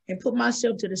and put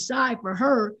myself to the side for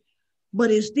her,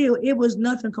 but it was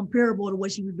nothing comparable to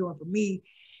what she was doing for me.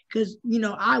 Cause you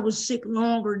know, I was sick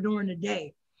longer during the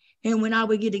day. And when I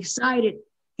would get excited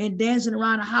and dancing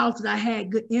around the house, cause I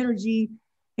had good energy,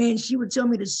 and she would tell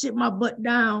me to sit my butt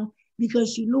down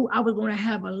because she knew I was going to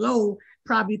have a low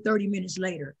probably 30 minutes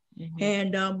later.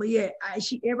 And, but yeah,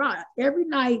 every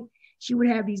night, she would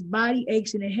have these body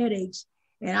aches and the headaches,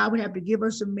 and I would have to give her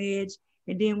some meds,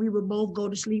 and then we would both go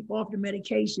to sleep off the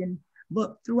medication.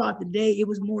 But throughout the day, it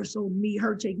was more so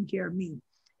her taking care of me.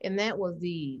 And that was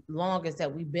the longest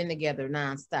that we've been together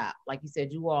nonstop. Like you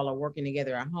said, you all are working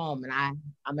together at home, and I'm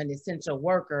an essential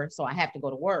worker, so I have to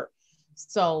go to work.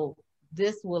 So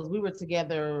we were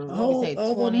together,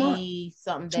 20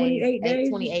 something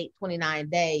days, 29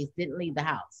 days, didn't leave the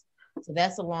house. So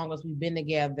that's the longest we've been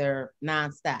together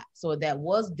nonstop. So that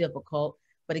was difficult.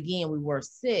 But again, we were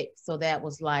sick. So that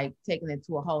was like taking it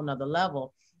to a whole nother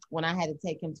level. When I had to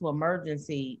take him to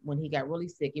emergency, when he got really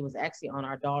sick, it was actually on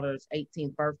our daughter's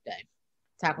 18th birthday.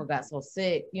 Taco got so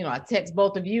sick. You know, I text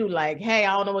both of you like, hey,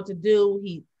 I don't know what to do.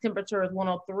 Temperature is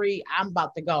 103. I'm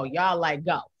about to go. Y'all like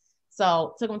go.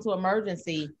 So took him to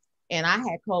emergency and I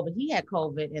had COVID. He had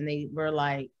COVID and they were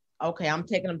like, okay, I'm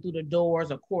taking him through the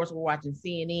doors. Of course, we're watching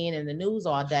CNN and the news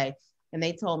all day. And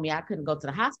they told me I couldn't go to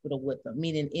the hospital with him,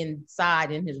 meaning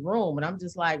inside in his room. And I'm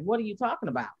just like, what are you talking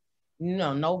about? You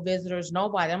know, no visitors,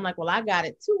 nobody. I'm like, well, I got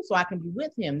it too, so I can be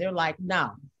with him. They're like,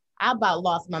 no, I about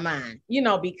lost my mind, you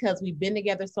know, because we've been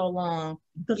together so long.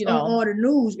 You know, all the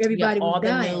news, everybody was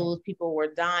dying. All the news, people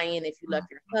were dying. If you left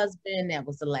your husband, that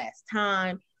was the last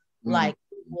time. Like,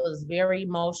 it was very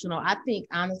emotional. I think,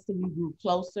 honestly, we grew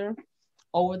closer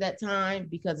over that time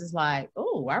because it's like,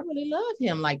 oh, I really love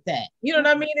him like that. You know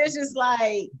what I mean? It's just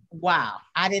like, wow,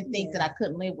 I didn't think that I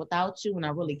couldn't live without you, and I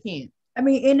really can't. I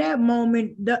mean, in that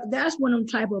moment, that's one of them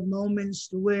type of moments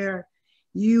where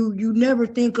you never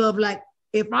think of, like,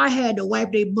 if I had to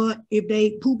wipe their butt, if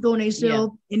they pooped on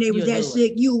themselves and they was that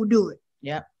sick, you would do it.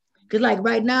 Yep. Because like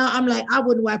right now, I'm like, I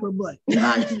wouldn't wipe her butt.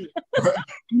 You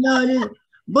know,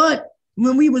 but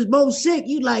when we was both sick,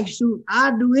 you like, shoot,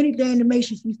 I'd do anything to make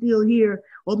sure she's still here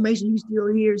or make sure he's still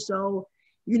here. So,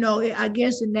 you know, I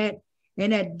guess in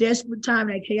that desperate time,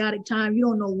 that chaotic time, you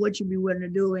don't know what you'd be willing to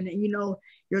do. And, you know,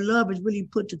 your love is really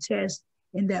put to test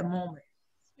in that moment.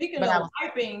 Speaking of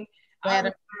wiping, I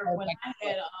remember when I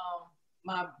had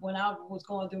when I was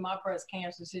going through my breast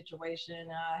cancer situation,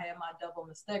 and I had my double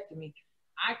mastectomy.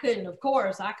 I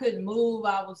couldn't move.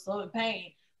 I was so in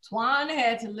pain. Twan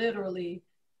had to literally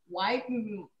wipe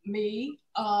me.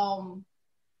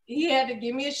 He had to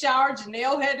give me a shower.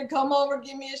 Janelle had to come over,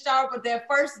 give me a shower. But that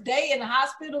first day in the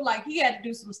hospital, like, he had to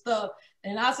do some stuff.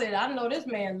 And I said, I know this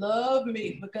man loved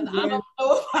me, because I don't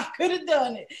know if I could have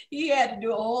done it. He had to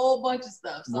do a whole bunch of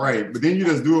stuff. So. Right. But then you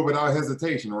just do it without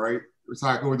hesitation, right? It's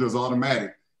like it was just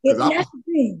automatic. That's the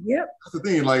thing. Yep. That's the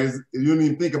thing. Like, you don't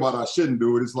even think about I shouldn't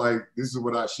do it. It's like, this is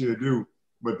what I should do.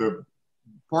 But the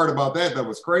part about that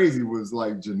was crazy was,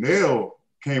 like, Janelle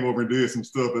came over and did some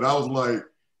stuff that I was like,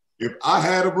 if I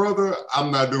had a brother,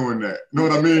 I'm not doing that. You know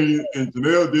what I mean? And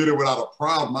Janelle did it without a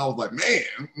problem. I was like,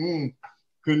 man,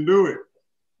 couldn't do it.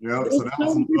 You know, so that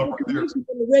was some stuff right there. From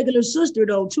a regular sister,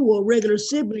 though, too, or regular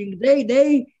sibling.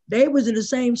 They was in the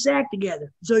same sack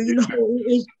together. So, you know,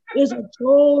 it's a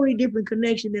totally different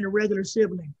connection than a regular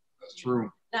sibling. That's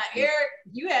true. Now, Eric,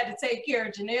 you had to take care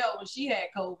of Janelle when she had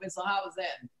COVID. So how was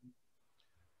that?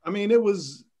 I mean, it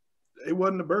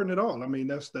wasn't a burden at all. I mean,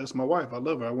 that's my wife. I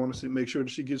love her. I want to make sure that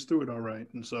she gets through it all right.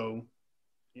 And so,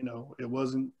 you know, it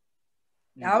wasn't.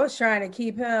 I was trying to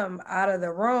keep him out of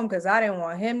the room because I didn't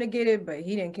want him to get it, but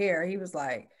he didn't care. He was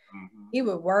like, he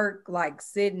would work like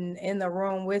sitting in the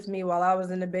room with me while I was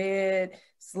in the bed,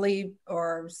 sleep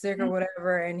or sick or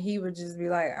whatever. And he would just be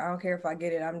like, I don't care if I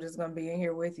get it. I'm just going to be in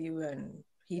here with you. And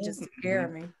he just took care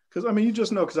of me. Because, I mean, you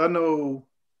just know, because I know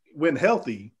when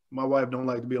healthy, my wife don't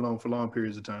like to be alone for long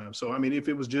periods of time. So, I mean, if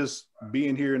it was just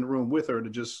being here in the room with her to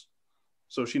just,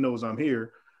 so she knows I'm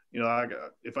here, you know,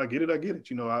 if I get it, I get it.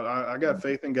 You know, I got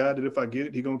faith in God that if I get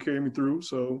it, he going to carry me through.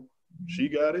 So she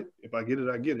got it. If I get it,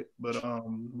 I get it. But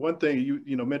one thing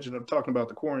you mentioned, I'm talking about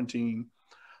the quarantine,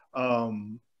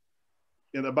 in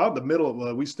about the middle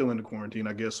of, we still in the quarantine,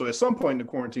 I guess. So at some point in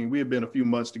the quarantine, we had been a few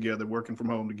months together, working from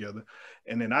home together.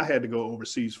 And then I had to go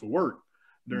overseas for work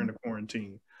during the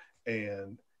quarantine.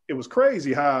 And it was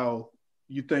crazy how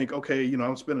you think, okay, you know,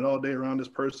 I'm spending all day around this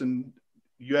person.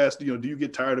 You asked, you know, do you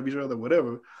get tired of each other,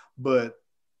 whatever. But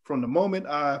from the moment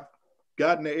I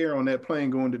got in the air on that plane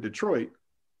going to Detroit,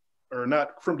 or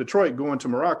not from Detroit going to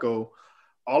Morocco,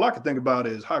 all I could think about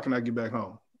is how can I get back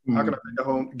home? How can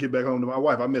I get back home to my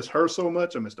wife? I miss her so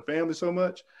much. I miss the family so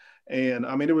much. And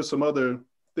I mean, there was some other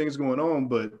things going on,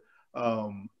 but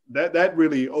that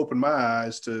really opened my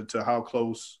eyes to how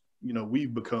close, you know,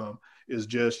 we've become. Is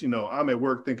just, you know, I'm at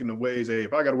work thinking of ways, hey,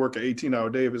 if I got to work an 18-hour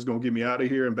day, if it's going to get me out of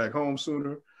here and back home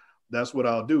sooner, that's what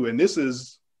I'll do. And this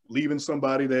is leaving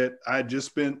somebody that I just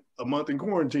spent a month in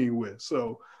quarantine with.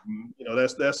 So, you know,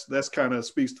 that's kind of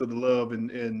speaks to the love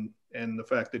and the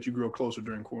fact that you grow closer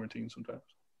during quarantine sometimes.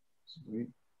 Sweet.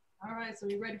 All right, so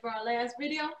we ready for our last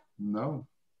video? No.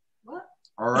 What?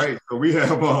 All right, so we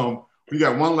have we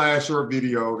got one last short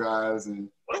video, guys, and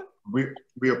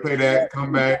we'll play that,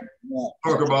 come back,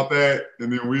 talk about that,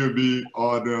 and then we'll be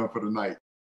all done for the night.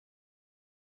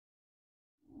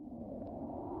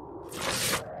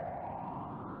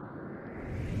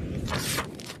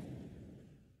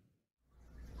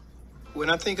 When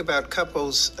I think about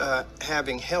couples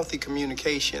having healthy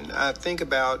communication, I think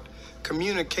about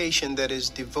communication that is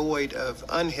devoid of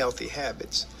unhealthy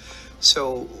habits.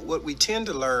 So what we tend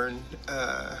to learn,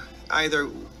 either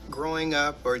growing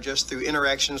up or just through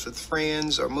interactions with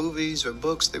friends or movies or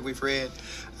books that we've read,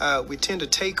 we tend to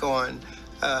take on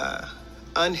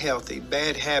unhealthy,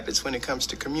 bad habits when it comes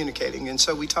to communicating. And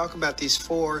so we talk about these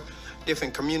 4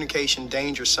 different communication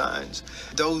danger signs.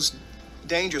 Those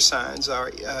danger signs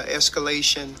are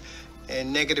escalation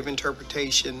and negative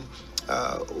interpretation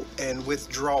and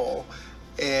withdrawal.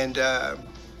 And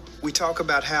we talk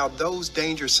about how those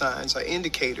danger signs are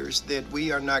indicators that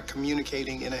we are not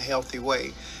communicating in a healthy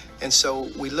way. And so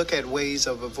we look at ways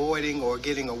of avoiding or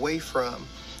getting away from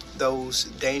those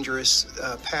dangerous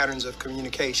patterns of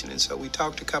communication. And so we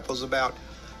talk to couples about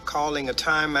calling a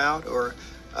timeout or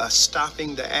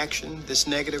stopping the action that's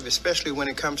negative, especially when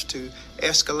it comes to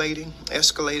escalating.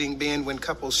 Escalating being when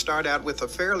couples start out with a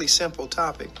fairly simple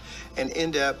topic and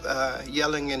end up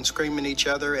yelling and screaming at each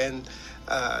other, and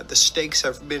the stakes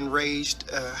have been raised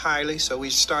highly. So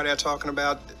we start out talking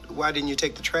about, why didn't you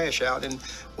take the trash out? And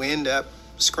we end up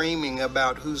screaming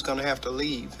about who's going to have to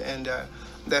leave. And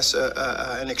that's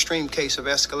an extreme case of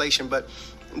escalation. But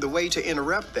the way to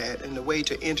interrupt that and the way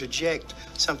to interject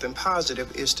something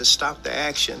positive is to stop the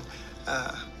action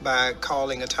by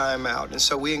calling a timeout. And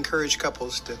so we encourage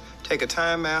couples to take a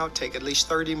timeout, take at least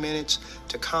 30 minutes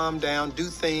to calm down, do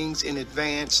things in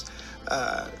advance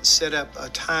set up a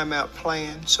timeout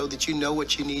plan so that you know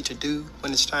what you need to do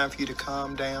when it's time for you to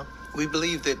calm down. We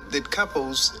believe that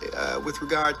couples, with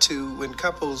regard to when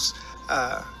couples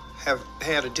have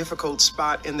had a difficult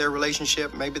spot in their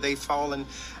relationship, maybe they've fallen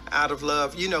out of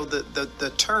love. You know,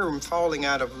 the term falling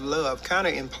out of love kind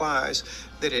of implies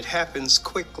that it happens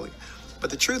quickly. But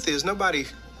the truth is, nobody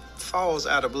falls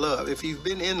out of love. If you've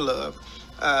been in love,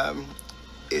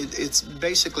 it's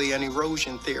basically an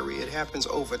erosion theory. It happens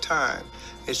over time.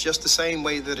 It's just the same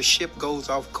way that a ship goes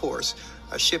off course.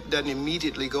 A ship doesn't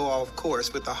immediately go off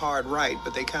course with a hard right,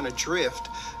 but they kind of drift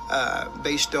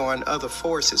based on other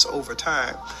forces over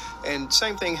time. And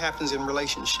same thing happens in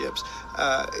relationships.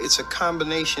 It's a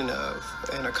combination of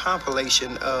and a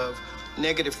compilation of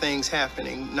negative things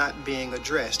happening, not being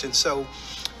addressed. And so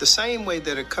the same way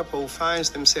that a couple finds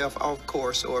themselves off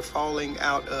course or falling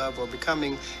out of or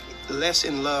becoming less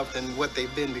in love than what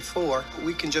they've been before,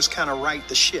 we can just kind of right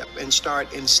the ship and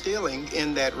start instilling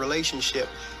in that relationship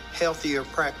healthier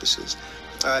practices.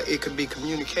 It could be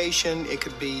communication, it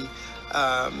could be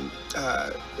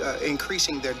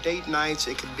increasing their date nights,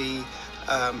 it could be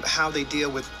how they deal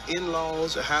with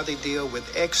in-laws or how they deal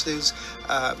with exes,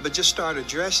 but just start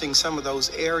addressing some of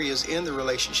those areas in the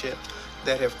relationship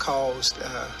that have caused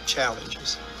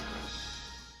challenges.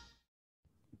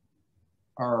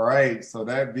 All right, so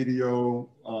that video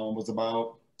was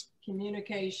about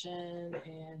communication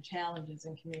and challenges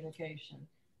in communication.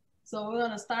 So we're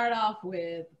going to start off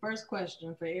with the first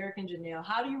question for Eric and Jeanette.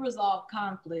 How do you resolve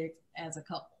conflict as a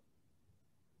couple?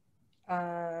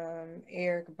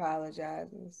 Eric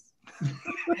apologizes.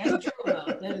 That's true,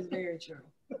 though. That is very true.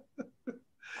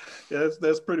 Yeah,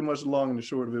 that's pretty much the long and the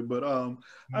short of it. But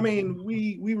I mean,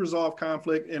 we resolve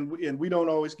conflict, and we don't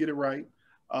always get it right.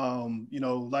 You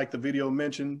know, like the video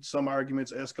mentioned, some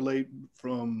arguments escalate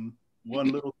from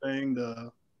one little thing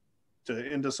to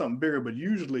into something bigger. But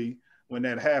usually when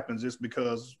that happens, it's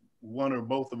because one or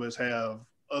both of us have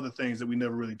other things that we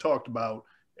never really talked about,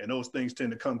 and those things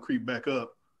tend to creep back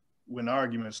up when the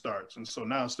argument starts. And so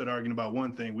now, instead of arguing about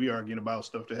one thing, we arguing about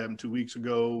stuff that happened 2 weeks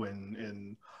ago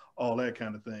and all that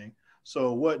kind of thing.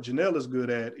 So what Jeanette is good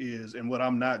at is, and what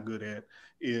I'm not good at,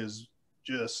 is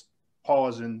just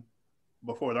pausing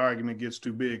before the argument gets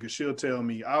too big. Because she'll tell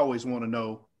me, I always want to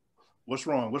know what's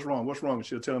wrong, and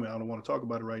she'll tell me, I don't want to talk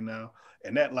about it right now.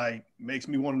 And that like makes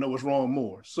me want to know what's wrong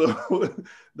more. So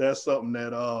that's something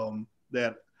that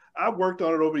that I've worked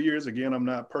on it over the years. Again, I'm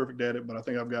not perfect at it, but I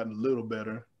think I've gotten a little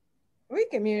better. We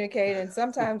communicate, and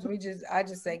sometimes I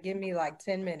just say, give me like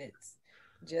 10 minutes,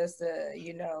 just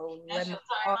you know,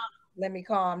 let me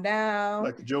calm down.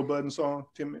 Like the Joe Budden song,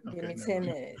 10 minutes. Give me 10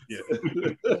 minutes. Yeah.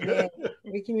 And then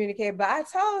we communicate. But I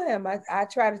told him, I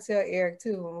try to tell Eric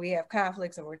too, when we have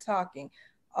conflicts and we're talking,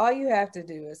 all you have to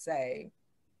do is say,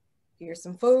 here's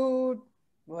some food.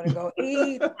 You want to go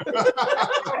eat?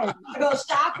 Go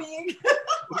shopping.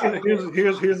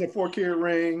 here's a 4-carat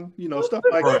ring, you know, stuff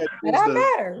like that.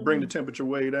 To bring the temperature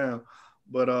way down.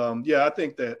 But yeah, I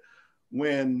think that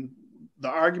when the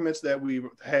arguments that we've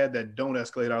had that don't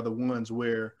escalate are the ones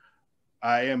where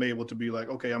I am able to be like,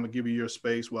 okay, I'm gonna give you your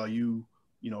space while you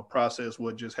know, process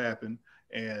what just happened,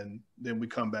 and then we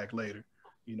come back later.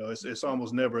 You know, it's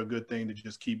almost never a good thing to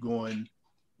just keep going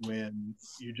when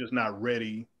you're just not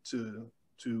ready to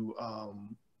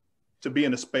be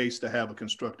in a space to have a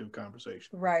constructive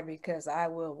conversation. Right, because I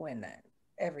will win that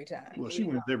every time. Well, she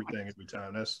wins everything every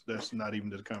time. That's not even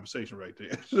the conversation right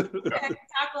there.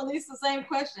 Tackle Lisa, same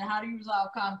question. How do you resolve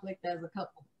conflict as a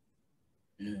couple?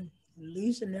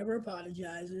 Lisa never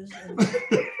apologizes.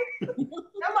 That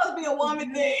must be a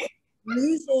woman thing.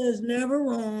 Lisa is never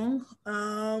wrong.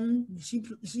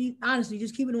 She honestly,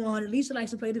 just keep it 100. Lisa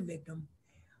likes to play the victim.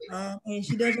 And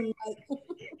she doesn't like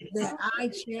that I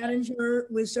challenge her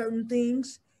with certain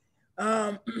things.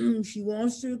 She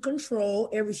wants to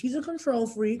control she's a control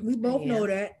freak. We both know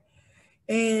that.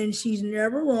 And she's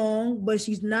never wrong, but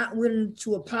she's not willing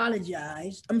to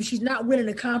apologize. I mean, she's not willing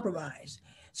to compromise.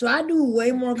 So I do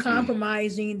way more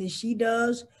compromising than she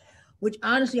does, which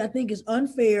honestly I think is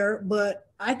unfair, but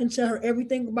I can tell her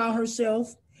everything about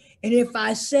herself. And if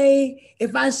I say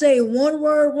one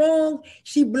word wrong,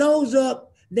 she blows up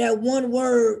that one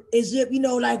word, as if, you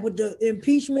know, like with the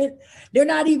impeachment, they're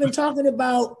not even talking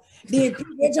about they're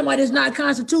talking about it's not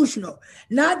constitutional.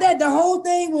 Not that the whole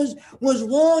thing was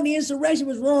wrong, the insurrection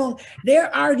was wrong.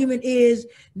 Their argument is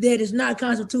that it's not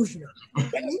constitutional.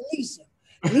 That's Lisa.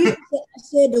 Lisa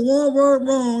said the one word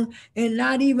wrong and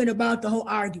not even about the whole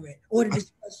argument or the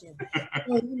discussion.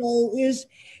 So, you know,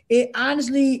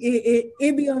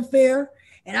 it'd be unfair.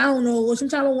 And I don't know,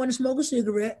 sometimes I want to smoke a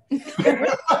cigarette. You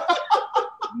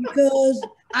because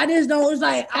I just don't. It's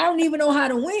like I don't even know how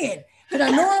to win because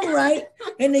I know I'm right,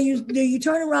 and then you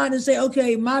turn around and say,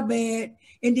 "Okay, my bad,"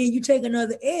 and then you take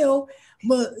another L.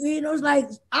 But it's like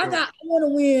I want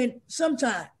to win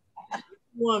sometime.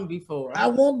 Won before. I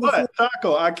won before. But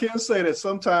Taco, I can say that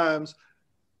sometimes,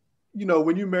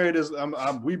 when you married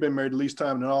we've been married the least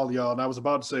time than all of y'all, and I was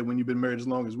about to say when you've been married as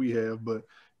long as we have, but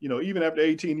even after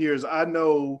 18 years, I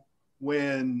know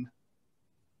when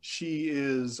she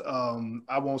is,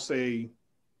 I won't say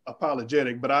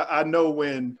apologetic, but I know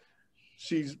when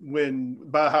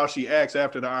by how she acts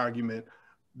after the argument,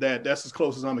 that's as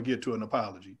close as I'm gonna get to an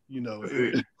apology,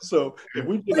 So if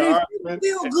we get an argument,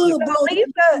 feel good,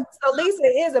 so Lisa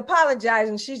is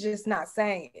apologizing, she's just not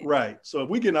saying it. Right. So if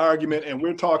we get an argument and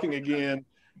we're talking again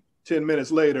 10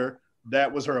 minutes later,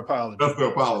 that was her apology. That's the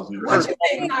apology. What you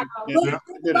think?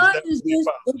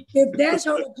 If that's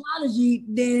her apology,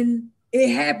 then it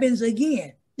happens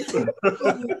again.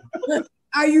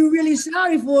 Are you really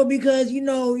sorry for it? Because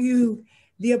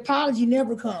the apology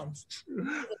never comes.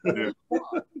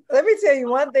 Let me tell you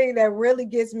one thing that really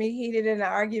gets me heated in an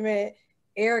argument.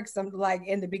 Eric, like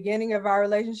in the beginning of our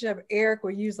relationship, Eric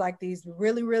would use like these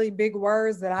really, really big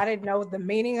words that I didn't know the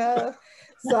meaning of.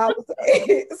 So I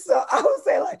would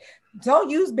say like, don't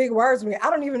use big words with me. I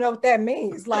don't even know what that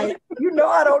means. Like,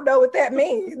 I don't know what that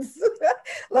means.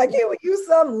 Like he would use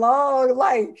some long,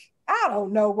 like, I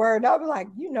don't know word. I'll be like,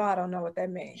 I don't know what that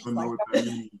means. Like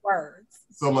words.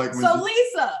 So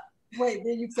Lisa, wait,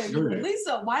 then you say,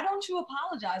 Lisa, why don't you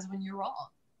apologize when you're wrong?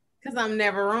 Because I'm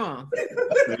never wrong.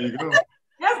 There you go.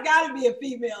 That's got to be a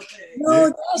female thing.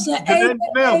 No, that's an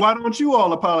AKA. Why don't you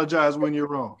all apologize when you're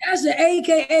wrong? That's an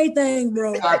AKA thing,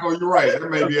 bro. Taco, you're right. That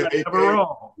may be an AKA.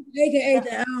 Wrong. AKA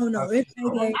thing. I don't know. It's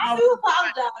AKA. I do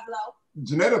apologize, though.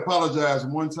 Jeanette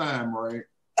apologized one time, right?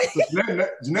 So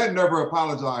Jeanette never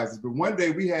apologizes, but one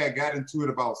day we got into it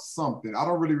about something. I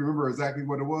don't really remember exactly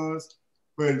what it was,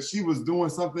 but she was doing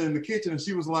something in the kitchen and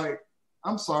she was like,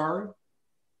 "I'm sorry."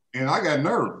 And I got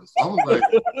nervous. I was like,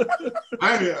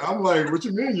 I'm like, what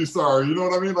you mean you sorry? You know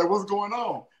what I mean? Like, what's going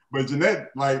on? But Jeanette,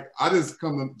 like,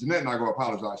 Jeanette not gonna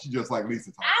apologize. She just like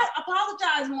Lisa. I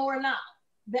apologize more now.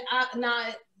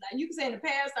 Now, you can say in the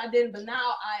past I didn't, but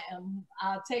now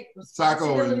I'll take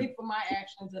responsibility for my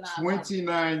actions. And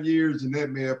 29 years, Jeanette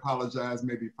may apologize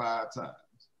maybe 5 times.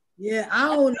 Yeah, I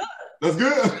don't. That's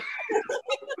good.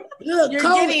 Look, you're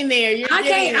getting there.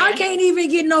 I can't even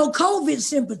get no COVID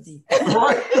sympathy.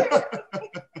 Right.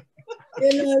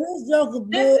 This joke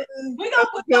good. We gonna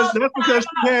put that's because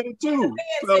she had it too.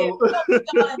 So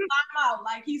time out,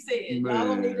 like he said. Y'all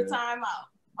gonna need a time out.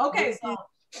 Okay, so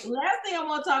the last thing I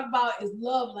want to talk about is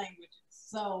love languages.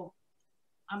 So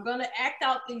I'm gonna act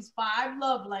out these 5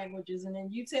 love languages, and then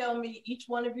each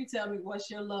one of you tell me what's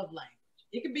your love language.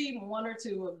 It could be 1 or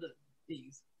 2 of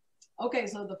these. Okay,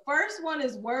 so the first one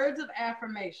is words of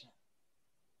affirmation.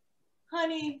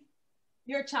 Honey,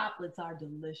 your chocolates are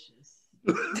delicious.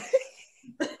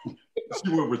 She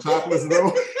went with chocolates though.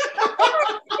 Hey,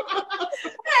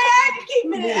 I can keep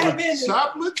it in business.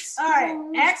 Chocolates? All right,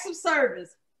 acts of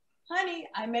service. Honey,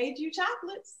 I made you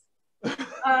chocolates.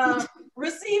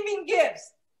 Receiving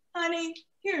gifts. Honey,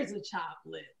 here's a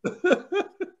chocolate.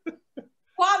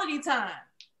 Quality time.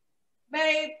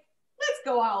 Babe, let's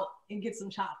go out and get some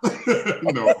chocolate.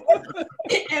 No.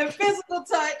 And physical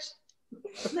touch.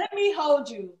 Let me hold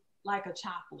you like a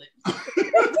chocolate.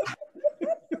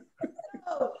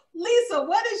 So, Lisa,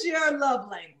 what is your love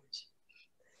language?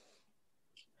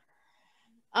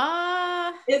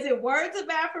 Is it words of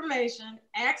affirmation,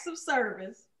 acts of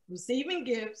service, receiving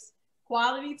gifts,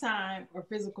 quality time, or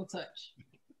physical touch?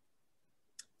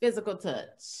 Physical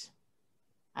touch,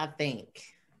 I think.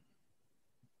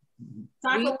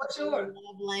 Taco, what's your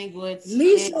love language?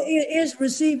 Lisa is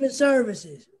receiving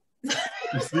services.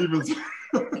 Receiving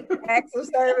Acts of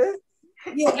service.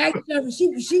 Yeah, acts of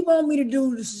service. She want me to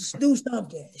do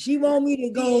something. She want me to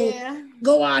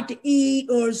go out to eat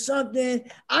or something.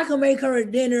 I can make her a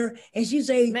dinner, and she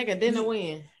say, "Make a dinner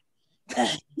when?"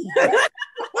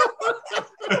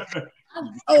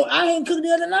 Oh, I ain't cooked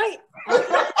the other night.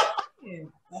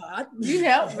 You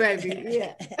help, baby.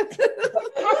 Yeah.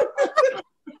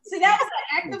 See, that was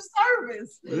an act of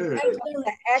service. Yeah.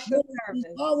 Act of service.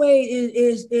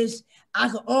 Always is I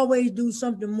can always do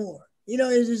something more. You know,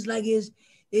 it's just like it's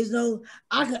no.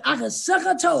 I can suck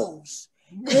her toes.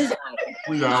 It's like,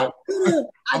 we out. Look,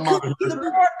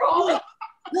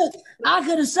 I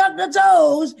could have sucked her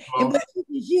toes, but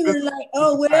she was like,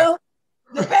 "Oh well."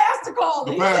 The pastor called.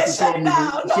 The pastor told me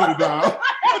to shut it down.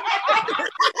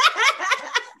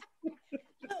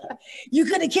 You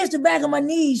could have kissed the back of my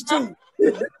knees too.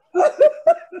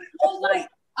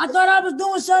 I thought I was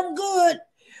doing something good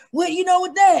with,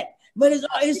 with that. But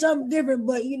it's something different.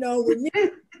 But, with me.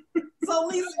 So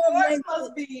Lisa, yours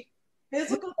must be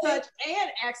physical touch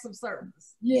and acts of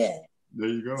service. Yeah. There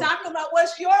you go. Talking about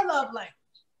what's your love language.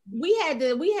 We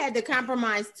had to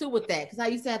compromise too with that, because I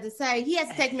used to have to say he has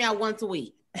to take me out once a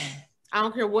week. I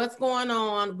don't care what's going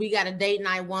on. We got a date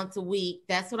night once a week.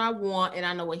 That's what I want, and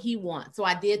I know what he wants. So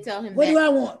I did tell him. What do I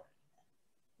want?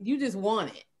 You just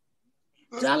want it.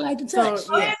 So I like to touch.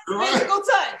 So, yeah. Physical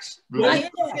touch.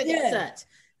 Physical touch.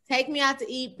 Take me out to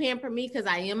eat, pamper me, because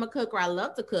I am a cook, or I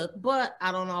love to cook, but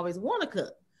I don't always want to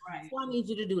cook. Right. So I need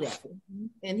you to do that for me.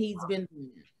 And he's been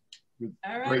doing that.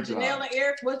 All right, Janelle and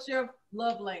Eric, what's your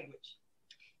love language?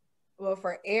 Well,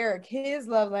 for Eric, his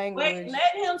love language. Wait,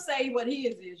 let him say what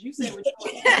his is. You say what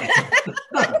yours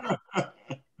is.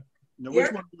 Now,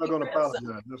 which one am I going to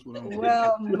apologize? That's what I'm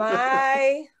Well,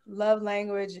 my love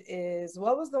language is,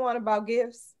 what was the one about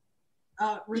gifts?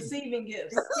 Receiving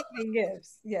gifts. Receiving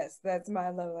gifts. Yes, that's my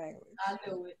love language. I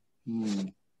knew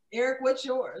it. Eric, what's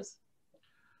yours?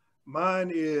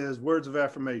 Mine is words of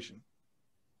affirmation.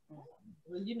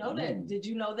 Well, you know that. Did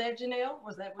you know that, Janelle?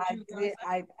 Was that what you were going to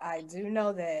say? I do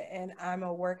know that, and I'm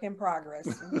a work in progress.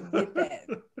 We get that.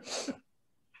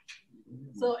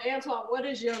 So, Antoine, what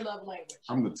is your love language?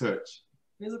 I'm the touch.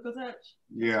 Physical touch?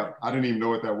 Yeah, I didn't even know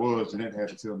what that was. Jeanette had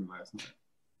to tell me last night.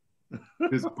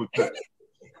 Physical touch.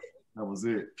 That was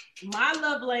it. My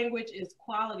love language is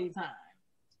quality time.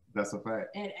 That's a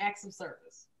fact. And acts of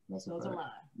service. That's Those a fact. are mine.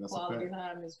 That's Quality a fact.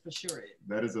 time is for sure it.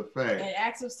 That is a fact. And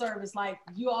acts of service, like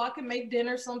you all can make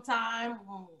dinner sometime.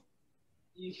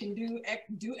 You can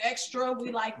do extra.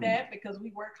 We like that because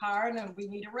we work hard and we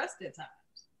need a rest at times.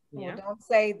 Well, don't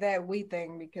say that we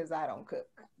thing because I don't cook.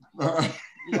 But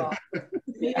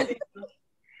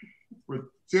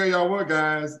tell y'all what,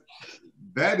 guys,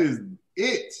 that is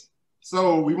it.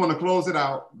 So we want to close it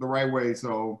out the right way.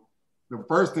 So the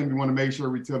first thing we want to make sure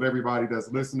we tell everybody that's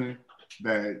listening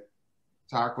that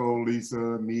Taco, Lisa,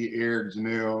 me, Eric,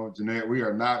 Janelle, Jeanette, we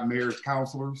are not marriage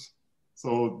counselors.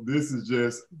 So this is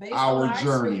just our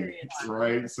journey,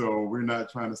 right? So we're not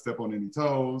trying to step on any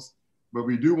toes, but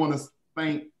we do want to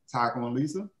thank Taco and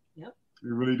Lisa. Yep. We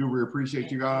really do. We appreciate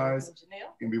you guys.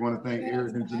 And we want to thank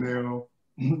Eric and Janelle.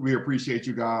 We appreciate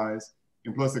you guys.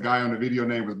 And plus the guy on the video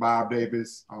name was Bob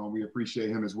Davis. We appreciate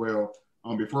him as well.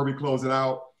 Before we close it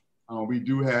out, we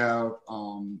do have,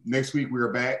 next week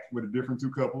we're back with a different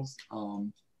two couples.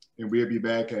 And we'll be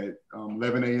back at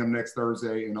 11 a.m. next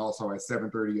Thursday and also at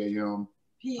 7:30 a.m.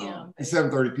 PM.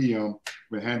 7:30 p.m.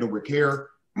 with Handle with Care.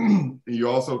 And you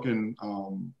also can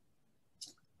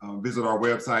visit our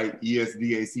website,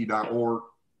 esdac.org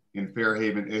and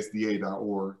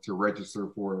fairhavensda.org to register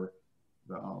for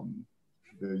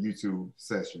the YouTube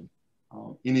session.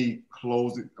 Any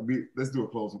closing? Let's do a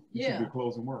closing. Yeah. Do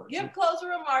closing words. Give closing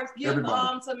remarks. Give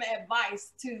Everybody. Some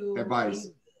advice to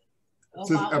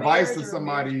advice to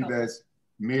somebody that's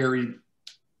married,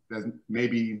 that's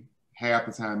maybe half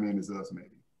the time in is us, maybe.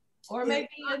 Or maybe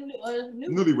a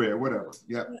newlywed, whatever.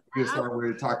 Yeah. We'll start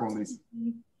with Taco and Lisa.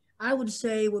 I would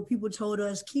say what people told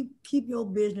us: keep your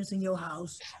business in your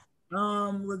house,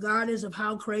 regardless of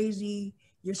how crazy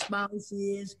your spouse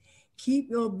is. Keep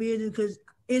your business, because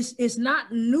it's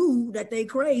not new that they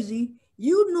crazy.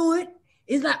 You knew it.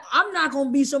 It's like, I'm not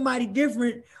gonna be somebody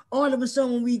different all of a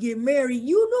sudden when we get married.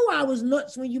 You knew I was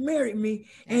nuts when you married me,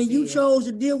 and you chose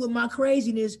to deal with my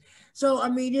craziness. So I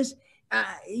mean, just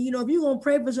if you're gonna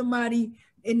pray for somebody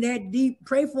in that deep,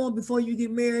 pray for them before you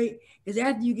get married, because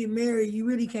after you get married, you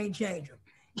really can't change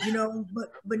them.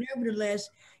 But nevertheless,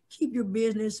 keep your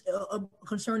business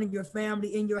concerning your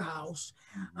family in your house.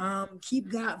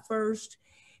 Keep God first,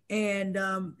 and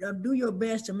do your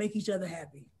best to make each other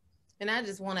happy. And I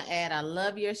just want to add, I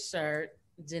love your shirt,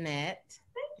 Jeanette.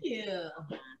 Thank you.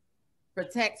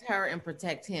 Protect her and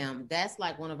protect him. That's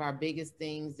like one of our biggest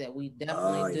things that we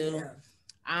definitely do. Yeah.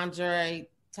 Andre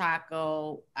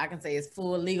Taco, I can say his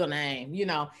full legal name. He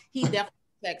definitely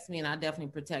protects me and I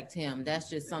definitely protect him. That's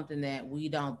just something that we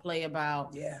don't play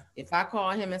about. Yeah. If I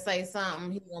call him and say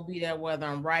something, he's gonna be there whether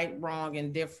I'm right, wrong,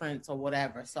 indifferent, or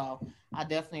whatever. So I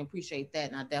definitely appreciate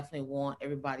that, and I definitely want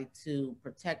everybody to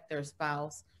protect their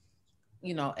spouse,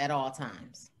 at all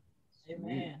times.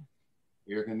 Amen.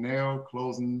 Eric and Nell,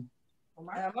 closing.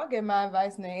 I'm gonna give my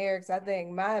advice to Eric's. I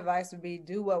think my advice would be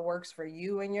do what works for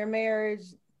you in your marriage.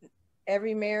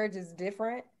 Every marriage is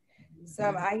different.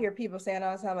 So I hear people saying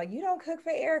all the time, like, you don't cook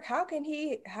for Eric. How did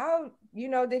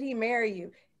he marry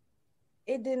you?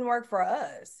 It didn't work for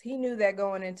us. He knew that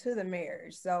going into the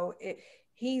marriage. So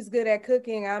he's good at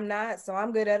cooking. I'm not. So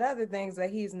I'm good at other things that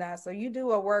he's not. So you do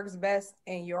what works best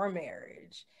in your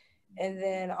marriage. And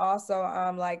then also,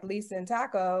 like Lisa and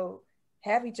Taco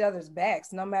have each other's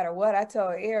backs no matter what. I tell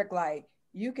Eric, like,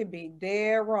 you could be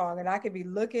dead wrong, and I could be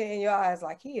looking in your eyes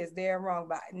like he is dead wrong,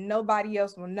 but nobody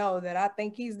else will know that I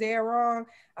think he's dead wrong.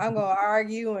 I'm gonna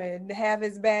argue and have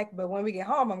his back, but when we get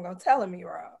home, I'm gonna tell him he's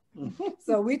wrong.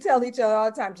 So we tell each other all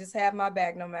the time, just have my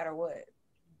back no matter what.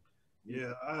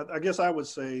 Yeah, I guess I would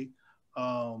say,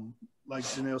 like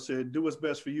Janelle said, do what's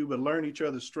best for you, but learn each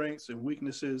other's strengths and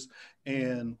weaknesses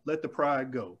and let the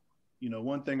pride go. You know,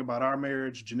 one thing about our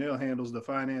marriage, Janelle handles the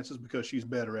finances because she's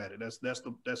better at it.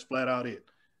 That's flat out it.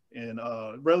 And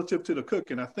relative to the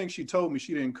cooking, I think she told me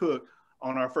she didn't cook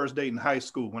on our first date in high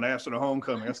school when I asked her to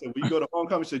homecoming. I said, "Will you go to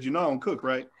homecoming?" She said, "You know I don't cook,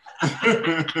 right?"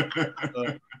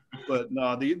 But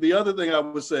no, the other thing I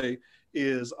would say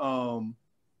is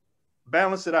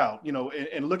balance it out, you know,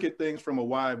 and look at things from a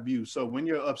wide view. So when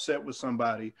you're upset with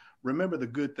somebody, remember the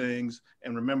good things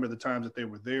and remember the times that they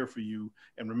were there for you,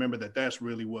 and remember that that's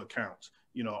really what counts.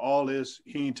 You know, all this,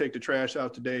 he didn't take the trash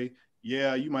out today.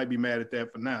 Yeah, you might be mad at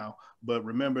that for now, but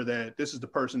remember that this is the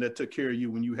person that took care of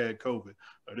you when you had COVID,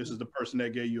 or this is the person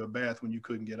that gave you a bath when you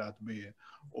couldn't get out of bed,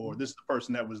 or this is the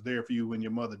person that was there for you when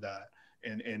your mother died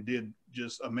and did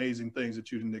just amazing things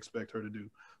that you didn't expect her to do.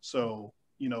 So,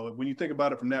 you know, when you think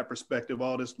about it from that perspective,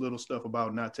 all this little stuff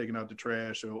about not taking out the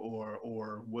trash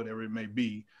or whatever it may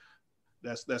be,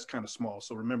 that's kind of small.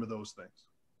 So remember those things.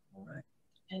 All right.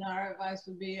 And our advice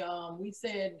would be, we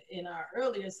said in our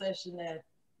earlier session that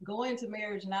go into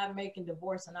marriage not making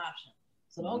divorce an option.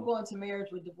 So don't go into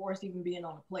marriage with divorce even being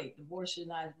on the plate. Divorce should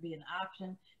not be an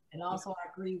option. And also I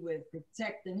agree with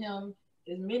protecting him.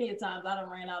 As many a times I done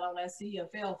ran out on that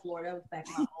CFL floor. That was back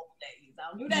in my old days. I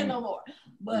don't do that no more.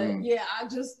 But yeah,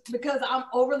 because I'm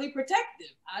overly protective.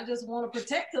 I just want to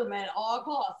protect him at all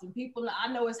costs. And people,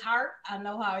 I know his heart. I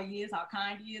know how he is, how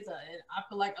kind he is. And I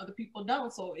feel like other people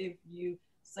don't. So if you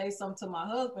say something to my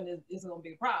husband, it's going to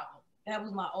be a problem. That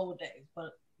was my old days.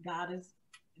 But God is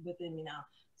within me now.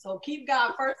 So keep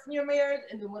God first in your marriage.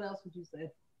 And then what else would you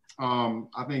say?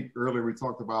 I think earlier we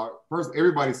talked about, first,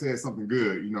 everybody says something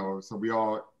good, you know, so we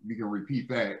can repeat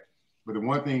that. But the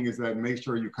one thing is that make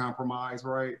sure you compromise,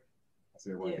 right? I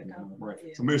said right. Yeah, right.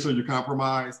 Yeah. So make sure you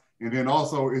compromise. And then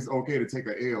also it's okay to take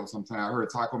an L sometimes. I heard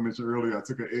Taco mention earlier, I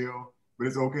took an L, but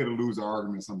it's okay to lose an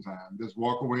argument sometimes. Just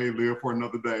walk away, live for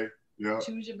another day. Yeah.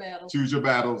 Choose your battles. Choose your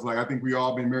battles. Like I think we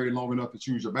all been married long enough to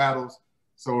choose your battles.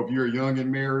 So if you're young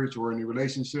in marriage or in a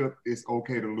relationship, it's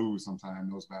okay to lose sometimes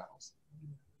those battles.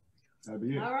 That'd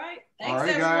be it. All right. Thanks, all right,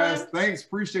 everyone. Guys. Thanks.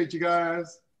 Appreciate you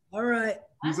guys. All right.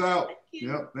 Peace out.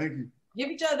 Yep. Thank you. Give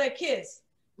each other a kiss.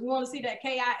 We want to see that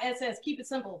KISS. Keep it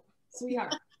simple,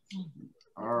 sweetheart.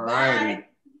 All righty.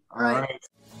 All right.